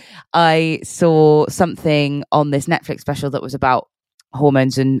sure I saw something on this Netflix special that was about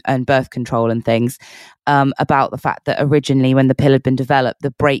hormones and birth control and things, about the fact that originally when the pill had been developed,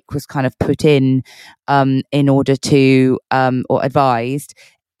 the break was kind of put in order to or advised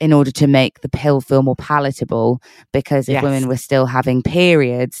in order to make the pill feel more palatable, because if women were still having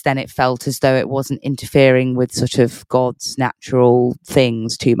periods, then it felt as though it wasn't interfering with sort of God's natural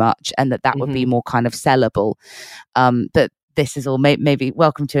things too much, and that would be more kind of sellable. But this is all maybe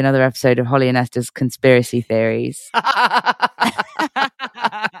welcome to another episode of Holly and Esther's conspiracy theories.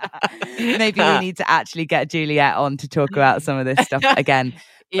 Maybe we need to actually get Juliet on to talk about some of this stuff again.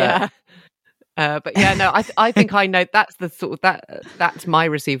 But yeah, no, I think I know that's the sort of that's my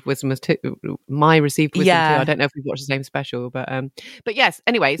received wisdom too. My received wisdom too. I don't know if we've watched the same special, but yes.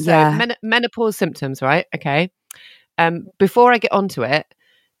 Anyway, so menopause symptoms, right? Okay. Before I get onto it,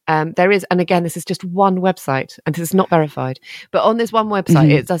 there is, and again, this is just one website, and this is not verified, but on this one website,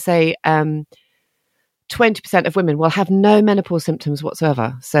 it does say 20% of women will have no menopause symptoms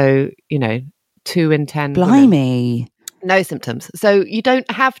whatsoever. So 2 in 10. Blimey. Women, no symptoms. So you don't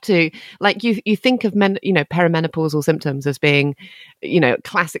have to, like, you think of perimenopausal symptoms as being,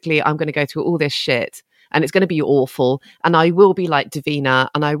 classically, I'm going to go through all this shit and it's going to be awful, and I will be like Davina,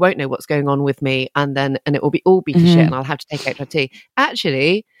 and I won't know what's going on with me, and it will be all beat to shit, and I'll have to take HRT.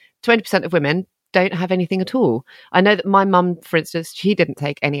 Actually, 20% of women don't have anything at all. I know that my mum, for instance, she didn't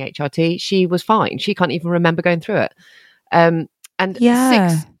take any HRT. She was fine. She can't even remember going through it. And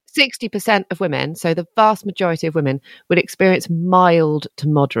 60% of women, so the vast majority of women, would experience mild to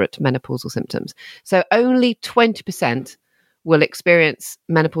moderate menopausal symptoms. So only 20% will experience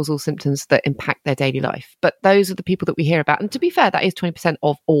menopausal symptoms that impact their daily life. But those are the people that we hear about. And to be fair, that is 20%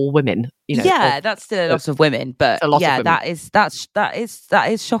 of all women. That's still a lot of women. But that is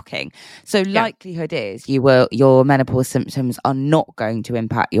shocking. So likelihood is your menopause symptoms are not going to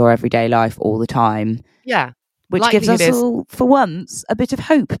impact your everyday life all the time. Yeah. Which gives us all, for once, a bit of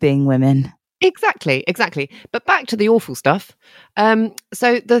hope being women. Exactly. But back to the awful stuff.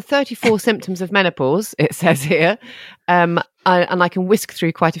 So the 34 symptoms of menopause, it says here, and I can whisk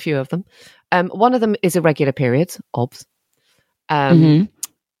through quite a few of them. One of them is irregular periods, obvs. One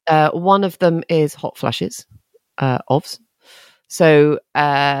of them is hot flushes, obvs. So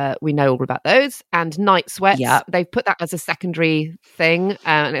we know all about those. And night sweats, they've put that as a secondary thing.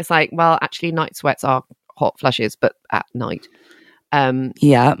 And it's like, well, actually night sweats are hot flushes, but at night.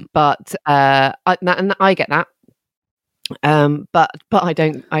 But I get that. But I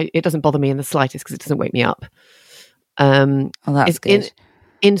don't. It doesn't bother me in the slightest because it doesn't wake me up. That's good.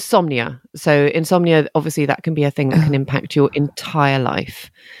 Insomnia. So insomnia, obviously, that can be a thing that can impact your entire life.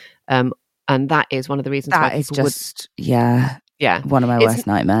 And that is one of the reasons that why is people just one of my worst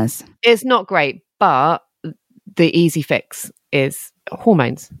nightmares. It's not great, but the easy fix is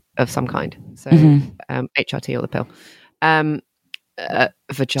hormones of some kind. So HRT or the pill.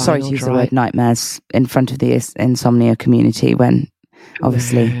 Vaginal Sorry to use the word nightmares in front of the insomnia community when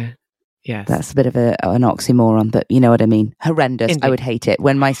obviously that's a bit of an oxymoron, but you know what I mean. Horrendous. Indeed. I would hate it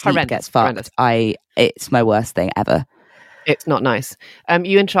when my sleep gets fucked. It's my worst thing ever. It's not nice.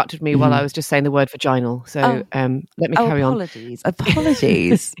 You interrupted me while I was just saying the word vaginal, so let me carry on.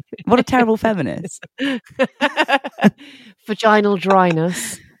 Apologies. What a terrible feminist. Vaginal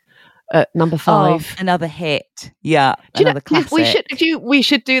dryness. Number 5. Another hit. Yeah, another classic. We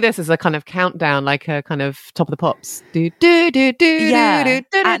should do this as a kind of countdown, like a kind of top of the pops. In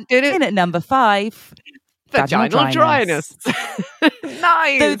at number 5, vaginal dryness.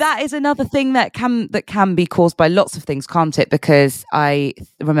 Nice. So that is another thing that can be caused by lots of things, can't it? Because I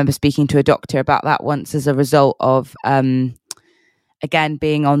remember speaking to a doctor about that once as a result of again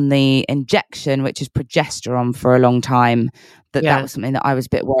being on the injection, which is progesterone, for a long time. That was something that I was a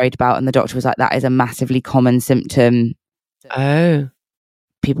bit worried about, and the doctor was like, that is a massively common symptom. Oh.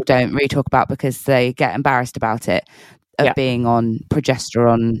 People don't really talk about because they get embarrassed about it, of being on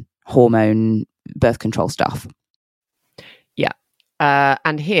progesterone, hormone, birth control stuff. Yeah.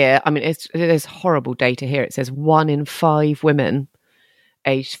 And here, I mean, there's horrible data here. It says 1 in 5 women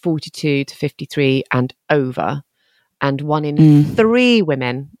aged 42 to 53 and over, and 1 in 3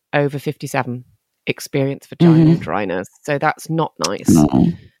 women over 57 experience vaginal dryness. So that's not nice. No.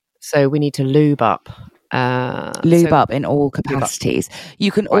 So we need to lube up. Lube up in all capacities.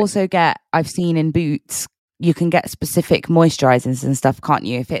 You can also get, I've seen in Boots, you can get specific moisturizers and stuff, can't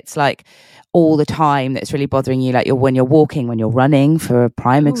you? If it's like all the time that's really bothering you, like when you're walking, when you're running, for a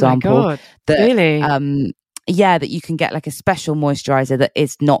prime example. My God. Really? That you can get like a special moisturizer that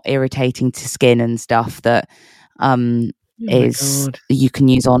is not irritating to skin and stuff, that you can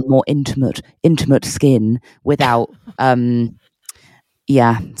use on more intimate skin without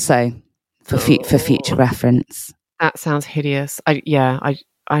so for future reference. That sounds hideous.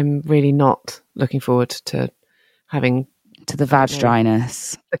 I'm really not looking forward to having to the vag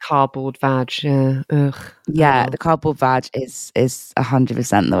dryness. The cardboard vag, yeah. Ugh. Yeah, the cardboard vag is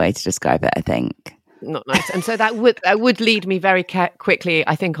 100% the way to describe it, I think. Not nice. And so that would lead me very quickly,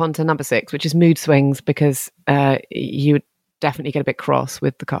 I think, on to number 6, which is mood swings, because you would definitely get a bit cross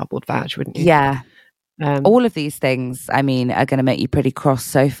with the cardboard vag, wouldn't you? Yeah. All of these things, I mean, are going to make you pretty cross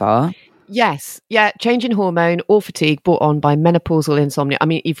so far. Yes. Yeah. Change in hormone or fatigue brought on by menopausal insomnia. I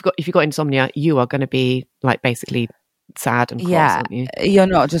mean, if you've got insomnia, you are going to be like basically sad and cross, aren't you? You're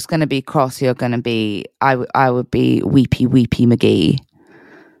not just going to be cross. You're going to be, I would be weepy McGee.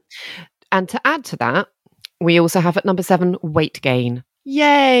 And to add to that, we also have at number 7, weight gain.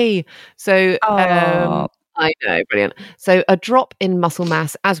 Yay! So, I know, brilliant. So a drop in muscle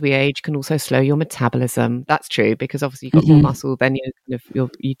mass as we age can also slow your metabolism. That's true, because obviously you've got more muscle, then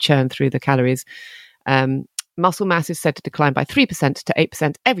you churn through the calories. Muscle mass is said to decline by 3% to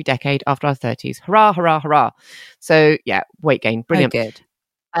 8% every decade after our 30s. Hurrah, hurrah, hurrah. So yeah, weight gain. Brilliant. Oh, good.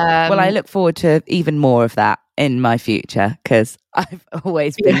 Well, I look forward to even more of that in my future, because I've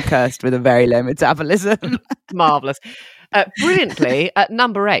always been cursed with a very low metabolism. Marvellous. Brilliantly, at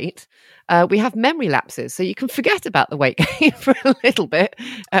number 8, we have memory lapses. So you can forget about the weight gain for a little bit.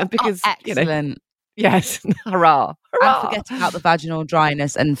 Because, excellent. Yes, hurrah. And forget about the vaginal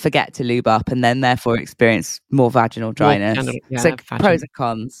dryness and forget to lube up, and then therefore experience more vaginal dryness. So pros and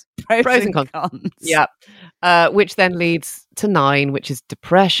cons. Pros and cons. Yeah. Which then leads to 9, which is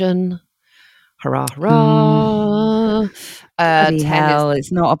depression. Hurrah, hurrah. 10 hell,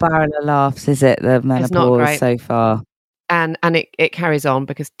 it's not a barrel of laughs, is it? The menopause so far. And it carries on,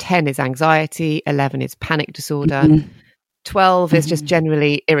 because 10 is anxiety, 11 is panic disorder. 12 is just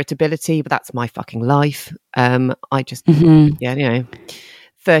generally irritability, but that's my fucking life. I just, 13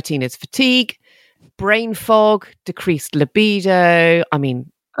 is fatigue, brain fog, decreased libido. I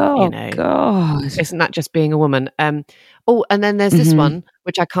mean, God, isn't that just being a woman? And then there's this one,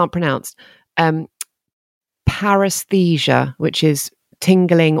 which I can't pronounce. Paresthesia, which is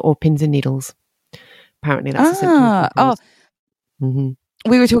tingling or pins and needles. Apparently that's a symptom.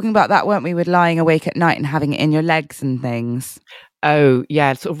 We were talking about that, weren't we, with lying awake at night and having it in your legs and things. Oh,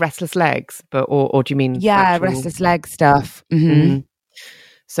 yeah, sort of restless legs, but or do you mean restless leg stuff?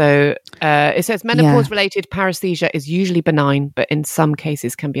 So it says menopause-related paresthesia is usually benign, but in some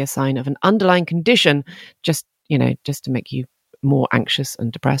cases can be a sign of an underlying condition, just to make you more anxious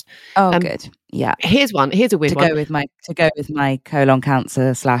and depressed. Good. Yeah. Here's a weird one. To go with my colon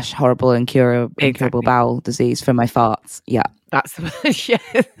cancer / horrible incurable bowel disease from my farts. Yeah. That's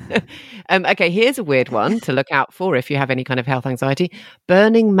okay, here's a weird one to look out for if you have any kind of health anxiety.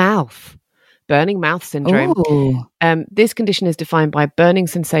 Burning mouth syndrome. This condition is defined by a burning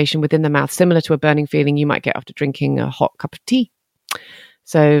sensation within the mouth, similar to a burning feeling you might get after drinking a hot cup of tea.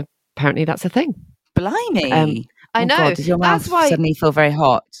 So apparently that's a thing. Blimey. I know. God, does your mouth suddenly feel very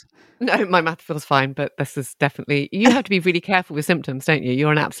hot? No, my mouth feels fine, but this is definitely... You have to be really careful with symptoms, don't you?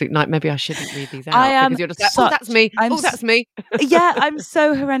 You're an absolute night. Maybe I shouldn't read these out. I am. Because you're just like, that's me. That's me. Yeah, I'm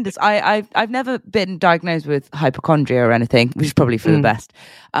so horrendous. I've never been diagnosed with hypochondria or anything, which is probably for the best.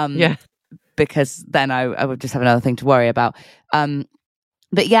 Because then I would just have another thing to worry about.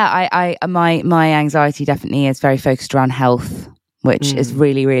 But yeah, my anxiety definitely is very focused around health, which is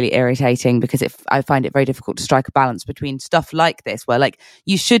really, really irritating, because I find it very difficult to strike a balance between stuff like this, where like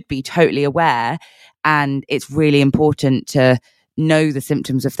you should be totally aware, and it's really important to know the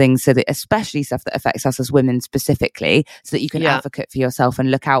symptoms of things, so that, especially stuff that affects us as women specifically, so that you can advocate for yourself and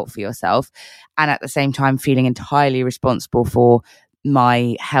look out for yourself, and at the same time feeling entirely responsible for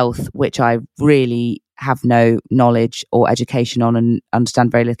my health, which I really have no knowledge or education on and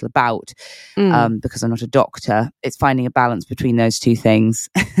understand very little about, because I'm not a doctor. It's finding a balance between those two things.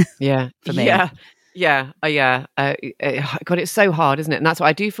 For me. God, it's so hard, isn't it? And that's why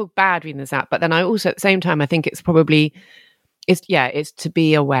I do feel bad reading this out. But then I also, at the same time, I think it's probably it's to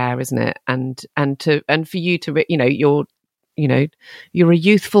be aware, isn't it? And for you to, you're a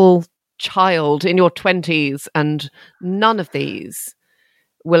youthful child in your 20s, and none of these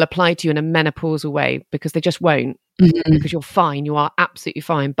will apply to you in a menopausal way, because they just won't, because you're fine. You are absolutely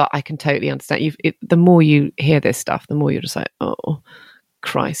fine. But I can totally understand. The more you hear this stuff, the more you're just like, oh,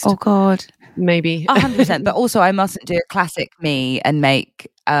 Christ. Oh, God. Maybe. 100%. But also I mustn't do a classic me and make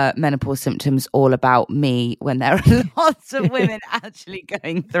menopause symptoms all about me, when there are lots of women actually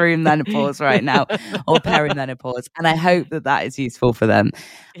going through menopause right now, or perimenopause. And I hope that is useful for them.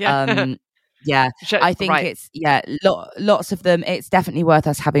 I think it's lots of them. It's definitely worth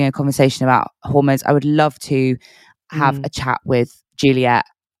us having a conversation about hormones. I would love to have a chat with Juliet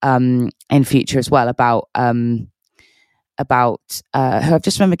in future as well about about who I've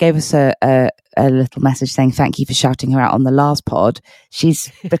just remembered gave us a little message saying thank you for shouting her out on the last pod. She's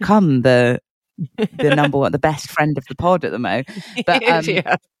become the number one, the best friend of the pod at the moment. But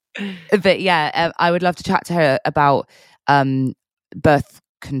I would love to chat to her about birth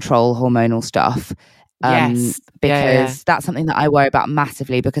control hormonal stuff. Because that's something that I worry about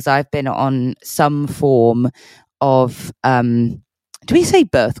massively, because I've been on some form of do we say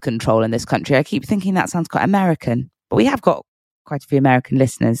birth control in this country? I keep thinking that sounds quite American, but we have got quite a few American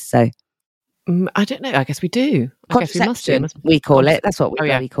listeners, so I don't know. I guess we do. I guess we must do. We call it. That's what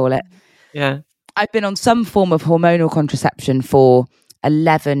we call it. Yeah. I've been on some form of hormonal contraception for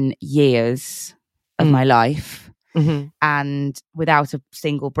 11 years of my life, and without a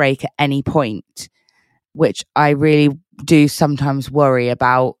single break at any point, which I really do sometimes worry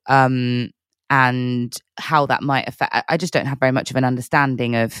about, and how that might affect. I just don't have very much of an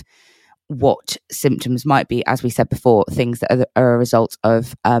understanding of what symptoms might be, as we said before, things that are a result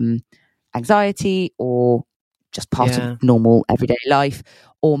of anxiety or just part of normal everyday life,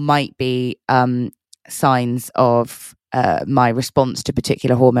 or might be signs of my response to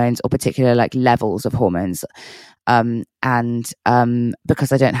particular hormones or particular like levels of hormones.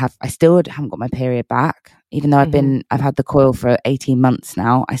 Because I still haven't got my period back, even though I've had the coil for 18 months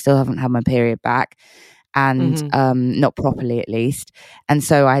now. I still haven't had my period back, and not properly at least. And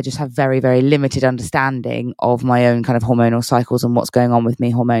so I just have very, very limited understanding of my own kind of hormonal cycles and what's going on with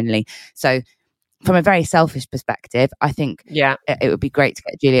me hormonally. So from a very selfish perspective, I think it would be great to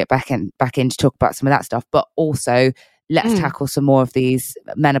get Juliet back in to talk about some of that stuff, but also let's tackle some more of these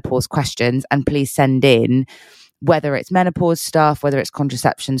menopause questions. And please send in whether it's menopause stuff, whether it's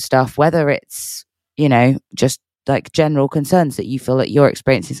contraception stuff, whether it's, just like general concerns that you feel that you're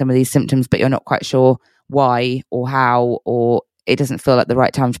experiencing some of these symptoms, but you're not quite sure why or how, or it doesn't feel like the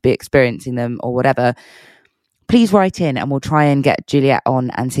right time to be experiencing them or whatever. Please write in and we'll try and get Juliet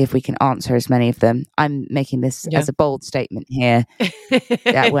on and see if we can answer as many of them. I'm making this as a bold statement here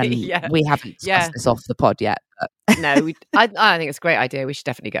when we haven't discussed this off the pod yet. No, I think it's a great idea. We should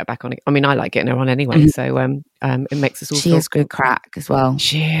definitely get her back on. I mean, I like getting her on anyway, so it makes us all. She is good crack as well.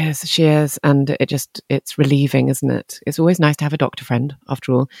 She is, and it's relieving, isn't it? It's always nice to have a doctor friend.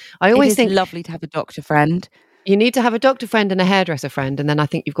 After all, I always think lovely to have a doctor friend. You need to have a doctor friend and a hairdresser friend, and then I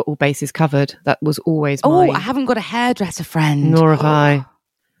think you've got all bases covered. That was always I haven't got a hairdresser friend. Nor have I.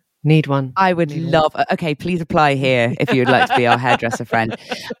 Need one. I would love. Okay, please apply here if you would like to be our hairdresser friend.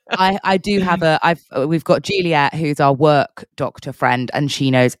 I do have we've got Juliet, who's our work doctor friend, and she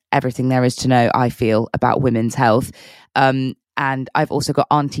knows everything there is to know, I feel, about women's health. And I've also got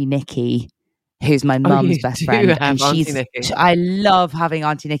Auntie Nikki, who's my mum's best friend, and I love having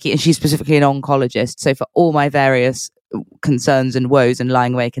Auntie Nikki, and she's specifically an oncologist. So for all my various concerns and woes and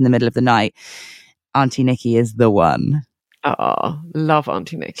lying awake in the middle of the night, Auntie Nikki is the one. Oh, love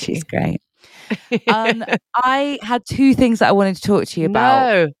Auntie Nikki. She's great. I had two things that I wanted to talk to you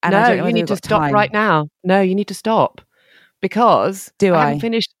about. No, you need to stop right now. No, you need to stop, because I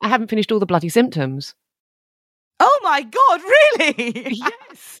haven't finished all the bloody symptoms. Oh my God, really?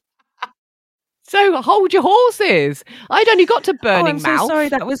 Yes. So hold your horses. I'd only got to burning mouth. So sorry,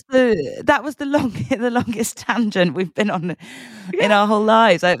 that was the longest tangent we've been on in our whole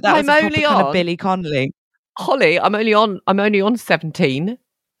lives. That was only on kind of Billy Connolly. Holly, I'm only on 17,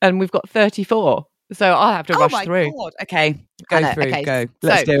 and we've got 34. So I'll have to rush through. Oh my God! Okay, go through. Okay. Go.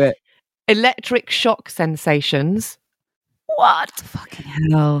 Let's do it. Electric shock sensations. What? Fucking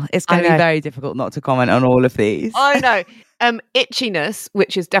hell! It's going to be very difficult not to comment on all of these. I know. Itchiness,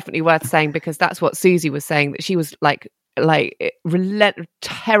 which is definitely worth saying, because that's what Susie was saying, that she was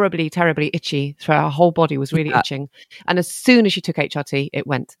terribly, terribly itchy. So her whole body was really itching. And as soon as she took HRT, it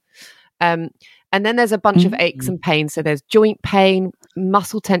went. And then there's a bunch of aches and pains. So there's joint pain,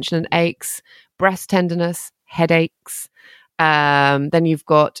 muscle tension and aches, breast tenderness, headaches. Then you've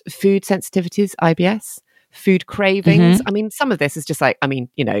got food sensitivities, IBS, food cravings. I mean, some of this is just life,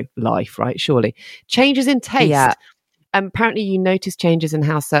 right? Surely. Changes in taste. Yeah. Apparently you notice changes in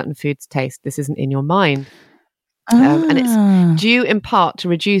how certain foods taste. This isn't in your mind. And it's due in part to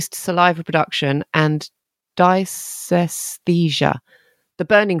reduced saliva production and dysesthesia, the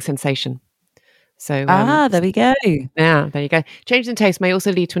burning sensation. So there we go. Yeah, there you go. Changes in taste may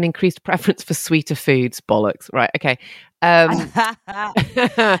also lead to an increased preference for sweeter foods. Bollocks. Right. Okay.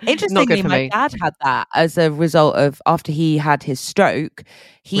 Interestingly, my dad had that as a result of, after he had his stroke,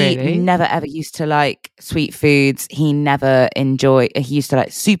 he never ever used to like sweet foods. He used to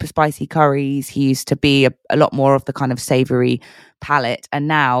like super spicy curries. He used to be a lot more of the kind of savoury palate. And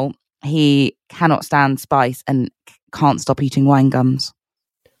now he cannot stand spice and can't stop eating wine gums.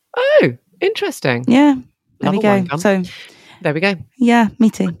 Oh, interesting. Yeah. There we go. So there we go. Yeah, me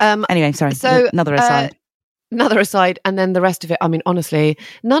too. Anyway, sorry. So another aside. Another aside, and then the rest of it. I mean, honestly,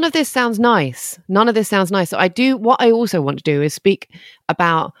 none of this sounds nice. So what I also want to do is speak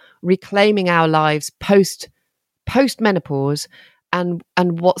about reclaiming our lives post menopause and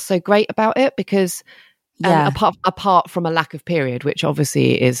what's so great about it, because apart from a lack of period, which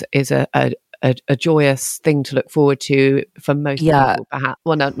obviously is a joyous thing to look forward to for most people, perhaps.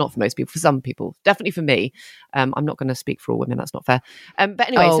 Well, no, not for most people. For some people, definitely for me. I'm not going to speak for all women. That's not fair. But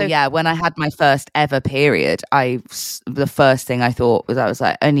anyway, when I had my first ever period, the first thing I thought was, I was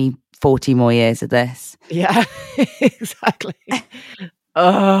like, only 40 more years of this. Yeah, exactly.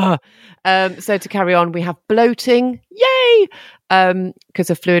 So to carry on, we have bloating, yay, because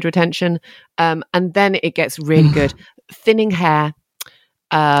of fluid retention, and then it gets really good. Thinning hair,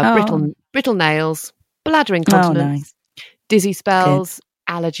 brittle nails, bladder incontinence, dizzy spells,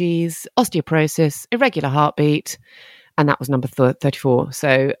 allergies, osteoporosis, irregular heartbeat, and that was number 34.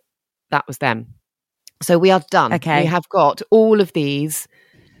 So that was them. So we are done. Okay. We have got all of these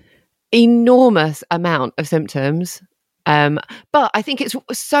enormous amount of symptoms. But I think it's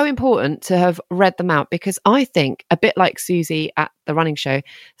so important to have read them out, because I think, a bit like Susie at the running show,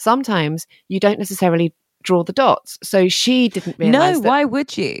 sometimes you don't necessarily draw the dots. So she didn't realise that. Why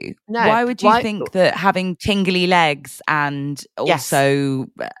would you? No. Why would you think that having tingly legs and also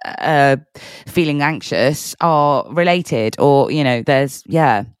feeling anxious are related? Or, there's,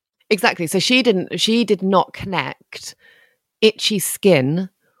 Exactly. So she did not connect itchy skin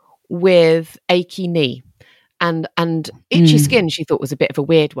with achy knee. And itchy skin she thought was a bit of a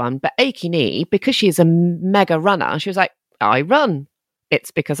weird one, but achy knee, because she's a mega runner, she was like, I run. It's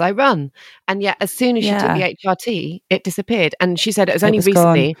because I run. And yet, as soon as she took the HRT, it disappeared. And she said it was only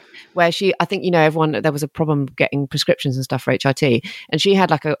recently where I think, everyone, there was a problem getting prescriptions and stuff for HRT. And she had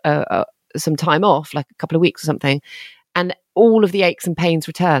like some time off, like a couple of weeks or something. And all of the aches and pains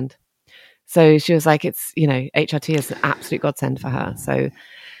returned. So she was like, it's, HRT is an absolute godsend for her. So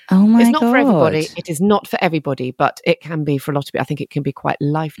it's not for everybody. It is not for everybody, but it can be for a lot of people. I think it can be quite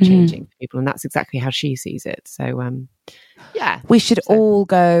life-changing for people. And that's exactly how she sees it. So, we should all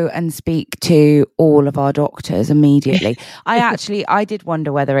go and speak to all of our doctors immediately. I did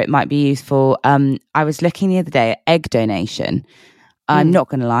wonder whether it might be useful. I was looking the other day at egg donation. I'm not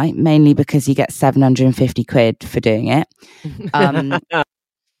going to lie, mainly because you get 750 quid for doing it.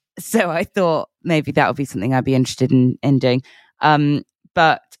 So I thought maybe that would be something I'd be interested in doing.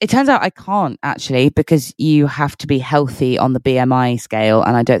 But it turns out I can't, actually, because you have to be healthy on the BMI scale.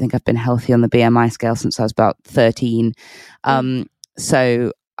 And I don't think I've been healthy on the BMI scale since I was about 13.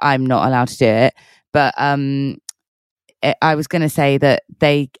 So I'm not allowed to do it. But I was going to say that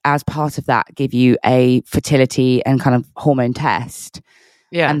they, as part of that, give you a fertility and kind of hormone test.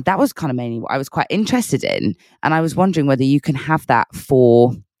 Yeah. And that was kind of mainly what I was quite interested in. And I was wondering whether you can have that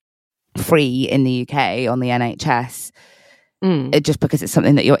for free in the UK on the NHS. Just because it's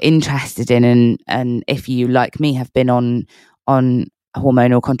something that you're interested in, and if you, like me, have been on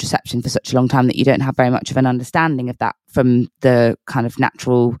hormonal contraception for such a long time that you don't have very much of an understanding of that from the kind of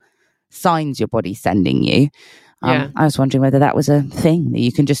natural signs your body's sending you. I was wondering whether that was a thing that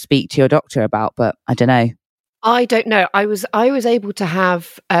you can just speak to your doctor about, but I don't know. I don't know. I was able to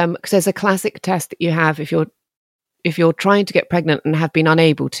have, because there's a classic test that you have if you're trying to get pregnant and have been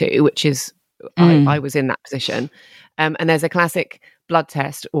unable to, which is I was in that position. And there's a classic blood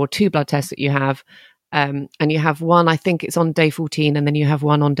test, or two blood tests that you have. And you have one, I think it's on day 14, and then you have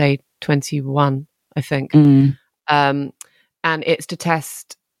one on day 21, I think. And it's to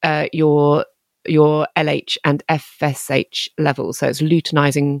test your LH and FSH levels. So it's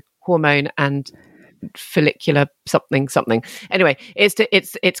luteinizing hormone and follicular something. Anyway,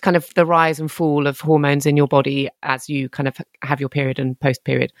 it's kind of the rise and fall of hormones in your body as you kind of have your period and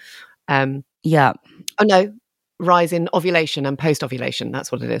post-period. Rise in ovulation and post-ovulation.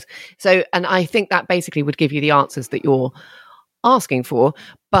 That's what it is. So, and I think that basically would give you the answers that you're asking for.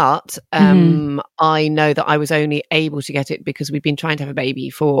 But I know that I was only able to get it because we've been trying to have a baby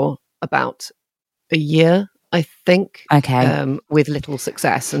for about a year, I think. Okay. With little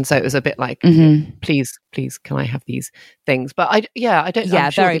success. And so it was a bit like, please, can I have these things? But I don't know. Yeah,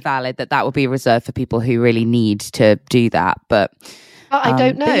 very valid that would be reserved for people who really need to do that. But I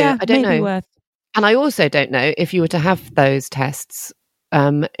don't know. I don't know. Worth. And I also don't know if you were to have those tests,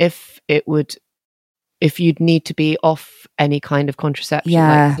 if you'd need to be off any kind of contraception.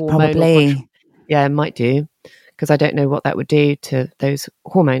 Yeah, like probably. It might do, because I don't know what that would do to those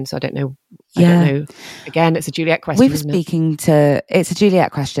hormones. I don't know I don't know. Again, it's a Juliet question. We were speaking to, it's a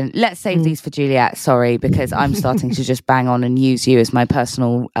Juliet question. Let's save these for Juliet, sorry, because I'm starting to just bang on and use you as my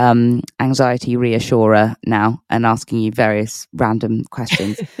personal anxiety reassurer now and asking you various random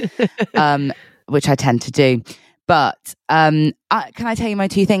questions, which I tend to do. But can I tell you my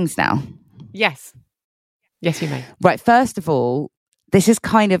two things now? Yes. Yes, you may. Right. First of all, this is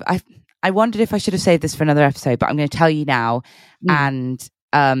kind of, I wondered if I should have saved this for another episode, but I'm going to tell you now and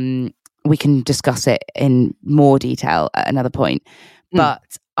we can discuss it in more detail at another point. But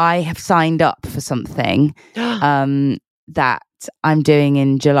I have signed up for something that I'm doing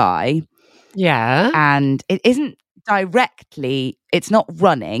in July. Yeah. And it isn't directly, it's not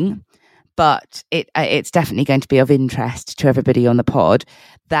running, but it's definitely going to be of interest to everybody on the pod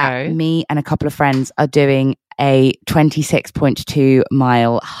that me and a couple of friends are doing a 26.2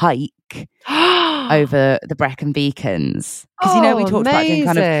 mile hike over the Brecon Beacons. Because, we talked about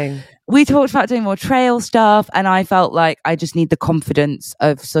doing we talked about doing more trail stuff, and I felt like I just need the confidence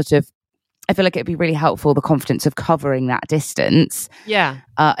of I feel like it'd be really helpful, the confidence of covering that distance. Yeah.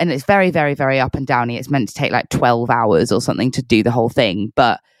 And it's very, very, very up and downy. It's meant to take like 12 hours or something to do the whole thing.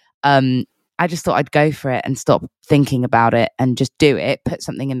 But I just thought I'd go for it and stop thinking about it and just do it, put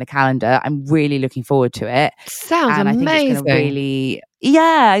something in the calendar. I'm really looking forward to it. Sounds and amazing. I think it's going to really,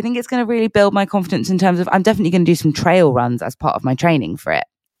 I think it's going to really build my confidence in terms of, I'm definitely going to do some trail runs as part of my training for it.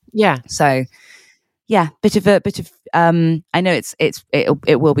 Yeah. So bit of I know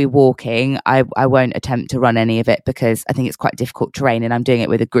it will be walking. I won't attempt to run any of it because I think it's quite difficult terrain and I'm doing it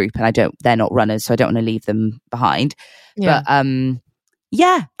with a group and they're not runners, so I don't want to leave them behind. Yeah. But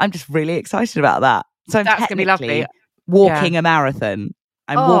I'm just really excited about that. So that's gonna be lovely. Walking a marathon.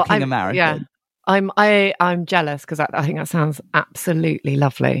 I'm walking a marathon. Yeah. I'm jealous because I think that sounds absolutely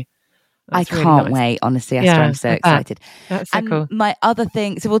lovely. That's I can't wait, honestly, Esther. I'm so excited. That's so cool. My other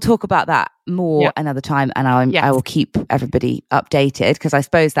thing, so we'll talk about that more another time, and I will keep everybody updated because I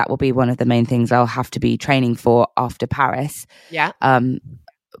suppose that will be one of the main things I'll have to be training for after Paris. Yeah.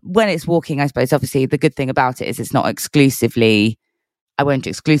 When it's walking, I suppose obviously the good thing about it is it's not exclusively. I won't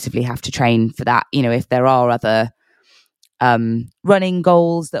exclusively have to train for that. If there are other running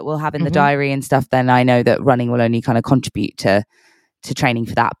goals that we'll have in the diary and stuff, then I know that running will only kind of contribute to training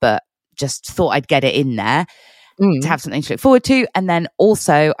for that. But just thought I'd get it in there to have something to look forward to. And then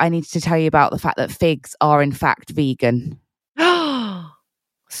also I need to tell you about the fact that figs are in fact vegan.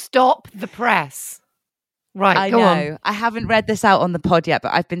 Stop the press. Right, I go know. on. I haven't read this out on the pod yet,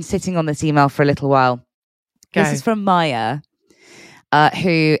 but I've been sitting on this email for a little while. Go. This is from Maya,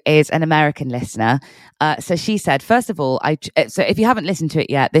 who is an American listener. So she said, first of all, so if you haven't listened to it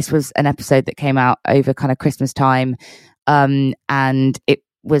yet, this was an episode that came out over kind of Christmas time. And it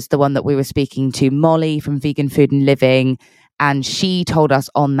was the one that we were speaking to Molly from Vegan Food and Living. And she told us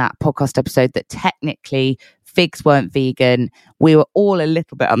on that podcast episode that technically figs weren't vegan. We were all a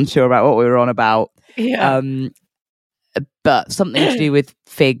little bit unsure about what we were on about. Yeah. But something to do with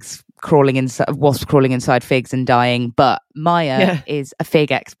figs wasps crawling inside figs and dying. But Maya is a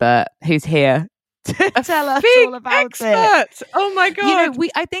fig expert who's here to tell us all about it. Oh my god!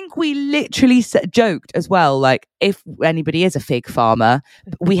 I think we literally joked as well. Like, if anybody is a fig farmer,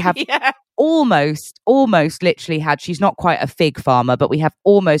 we have almost literally had. She's not quite a fig farmer, but we have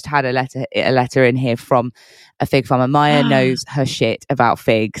almost had a letter in here from a fig farmer. Maya knows her shit about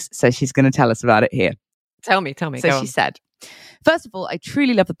figs, so she's going to tell us about it here. Tell me. So she said, first of all, I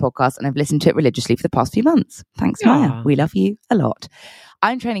truly love the podcast and I've listened to it religiously for the past few months. Thanks, Maya. We love you a lot.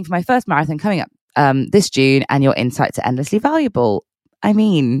 I'm training for my first marathon coming up this June, and your insights are endlessly valuable. I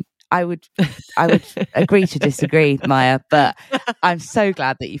mean, I would agree to disagree, Maya, but I'm so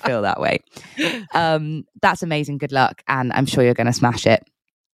glad that you feel that way. That's amazing. Good luck. And I'm sure you're going to smash it.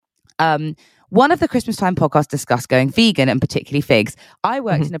 One of the Christmas time podcasts discussed going vegan and particularly figs. I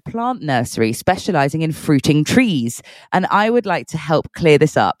worked in a plant nursery specializing in fruiting trees, and I would like to help clear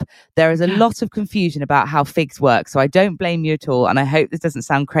this up. There is a lot of confusion about how figs work, so I don't blame you at all, and I hope this doesn't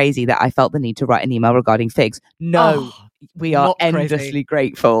sound crazy that I felt the need to write an email regarding figs. No, we are endlessly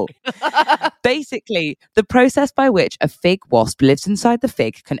grateful. Basically, the process by which a fig wasp lives inside the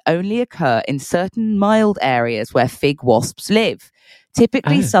fig can only occur in certain mild areas where fig wasps live.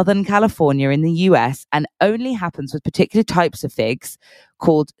 Typically Southern California in the US, and only happens with particular types of figs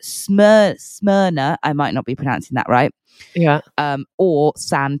called Smyrna, I might not be pronouncing that right, or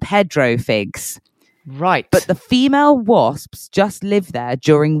San Pedro figs. Right. But the female wasps just live there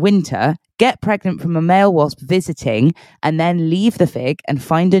during winter, get pregnant from a male wasp visiting, and then leave the fig and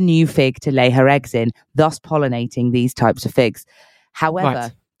find a new fig to lay her eggs in, thus pollinating these types of figs.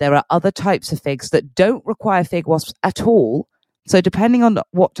 However, there are other types of figs that don't require fig wasps at all, So depending on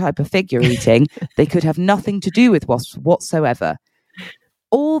what type of fig you're eating, they could have nothing to do with wasps whatsoever.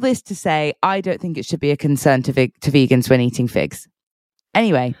 All this to say, I don't think it should be a concern to vegans when eating figs.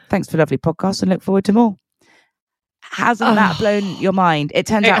 Anyway, thanks for a lovely podcast and look forward to more. Hasn't that blown your mind? It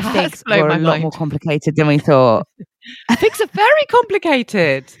turns out figs were a lot more complicated than we thought. Figs are very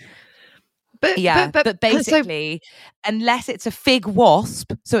complicated. But basically, unless it's a fig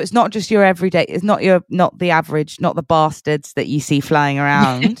wasp, so it's not just your everyday, it's not the average, not the bastards that you see flying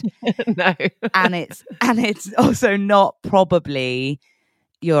around. No. and it's also not probably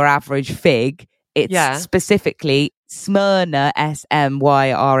your average fig. It's specifically Smyrna,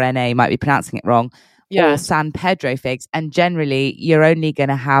 Smyrna, might be pronouncing it wrong, or San Pedro figs. And generally, they're only going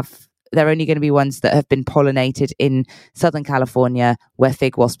to be ones that have been pollinated in Southern California, where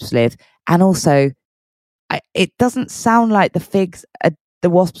fig wasps live. And also, it doesn't sound like the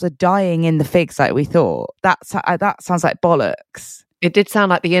wasps are dying in the figs like we thought. That sounds like bollocks. It did sound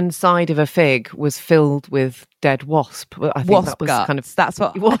like the inside of a fig was filled with dead wasp. I think wasp that was guts. That's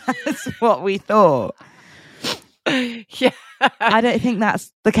what we thought. Yeah. I don't think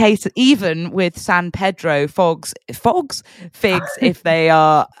that's the case, even with San Pedro figs, if they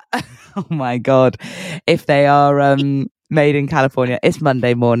are, oh my God, if they are made in California. It's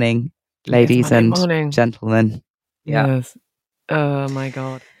Monday morning, ladies and gentlemen. Yes. Oh my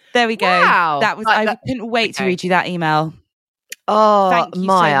God. There we go. Wow. I couldn't wait to read you that email. Oh, thank you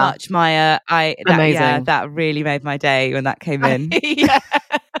Maya. so much, Maya. Amazing. That really made my day when that came in. Yeah.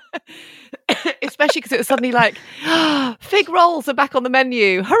 Especially because it was suddenly like, fig rolls are back on the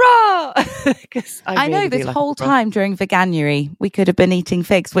menu. Hurrah! I know this whole time during Veganuary, we could have been eating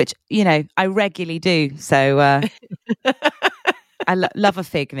figs, which, I regularly do. So I love a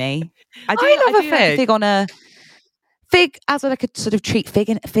fig, me. I love a fig. Like a fig on a fig as like a sort of treat,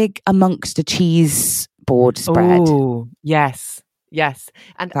 fig amongst a cheese board spread. Oh, yes. And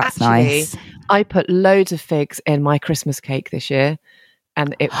that's actually, nice. I put loads of figs in my Christmas cake this year.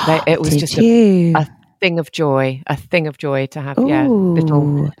 And it was just a thing of joy to have,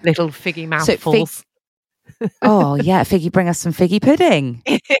 little figgy mouthfuls. Figgy, bring us some figgy pudding.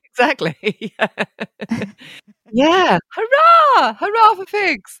 Exactly. Yeah. Hurrah for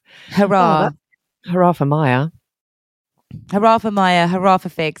figs. Hurrah. Hurrah for Maya. Hurrah for Maya, hurrah for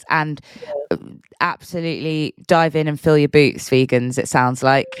figs, and absolutely dive in and fill your boots, vegans, it sounds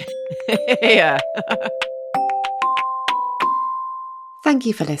like. Yeah. Thank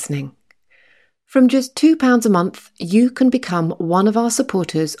you for listening. From just £2 a month, you can become one of our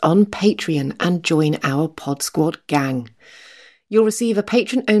supporters on Patreon and join our Pod Squad gang. You'll receive a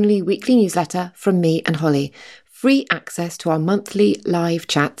patron-only weekly newsletter from me and Holly, free access to our monthly live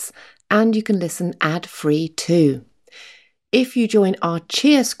chats, and you can listen ad-free too. If you join our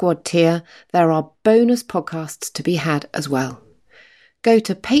Cheer Squad tier, there are bonus podcasts to be had as well. Go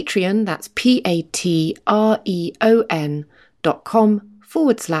to Patreon, that's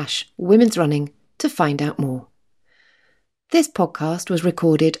patreon.com/Women's Running to find out more. This podcast was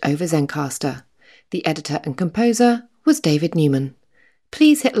recorded over Zencaster. The editor and composer was David Newman.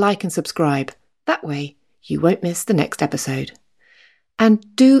 Please hit like and subscribe. That way you won't miss the next episode. And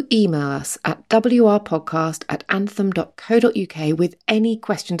do email us at wrpodcast@anthem.co.uk with any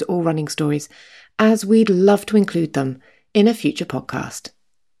questions or running stories, as we'd love to include them in a future podcast.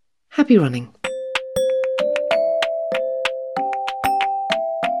 Happy running.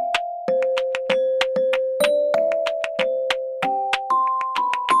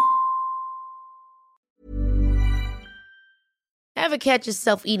 Ever catch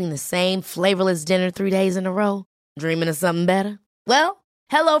yourself eating the same flavorless dinner 3 days in a row? Dreaming of something better? Well,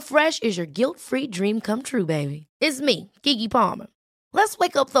 HelloFresh is your guilt-free dream come true, baby. It's me, Keke Palmer. Let's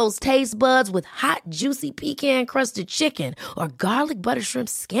wake up those taste buds with hot, juicy pecan-crusted chicken or garlic butter shrimp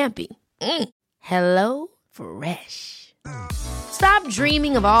scampi. Hello Fresh. Stop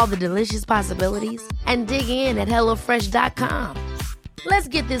dreaming of all the delicious possibilities and dig in at HelloFresh.com. Let's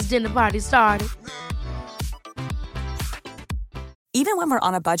get this dinner party started. Even when we're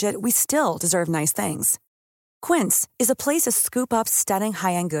on a budget, we still deserve nice things. Quince is a place to scoop up stunning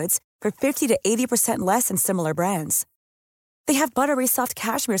high-end goods for 50 to 80% less than similar brands. They have buttery soft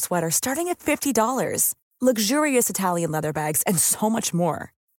cashmere sweaters starting at $50, luxurious Italian leather bags, and so much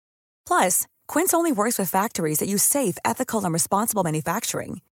more. Plus, Quince only works with factories that use safe, ethical, and responsible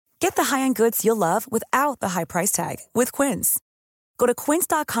manufacturing. Get the high-end goods you'll love without the high price tag with Quince. Go to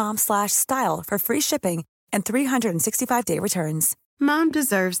quince.com/style for free shipping and 365-day returns. Mom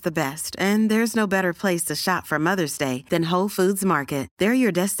deserves the best, and there's no better place to shop for Mother's Day than Whole Foods Market. They're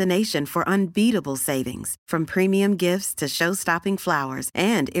your destination for unbeatable savings, from premium gifts to show-stopping flowers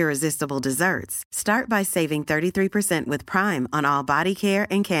and irresistible desserts. Start by saving 33% with Prime on all body care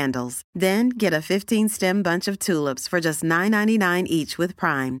and candles. Then get a 15-stem bunch of tulips for just $9.99 each with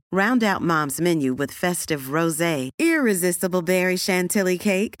Prime. Round out Mom's menu with festive rosé, irresistible berry chantilly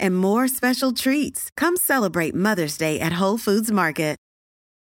cake, and more special treats. Come celebrate Mother's Day at Whole Foods Market.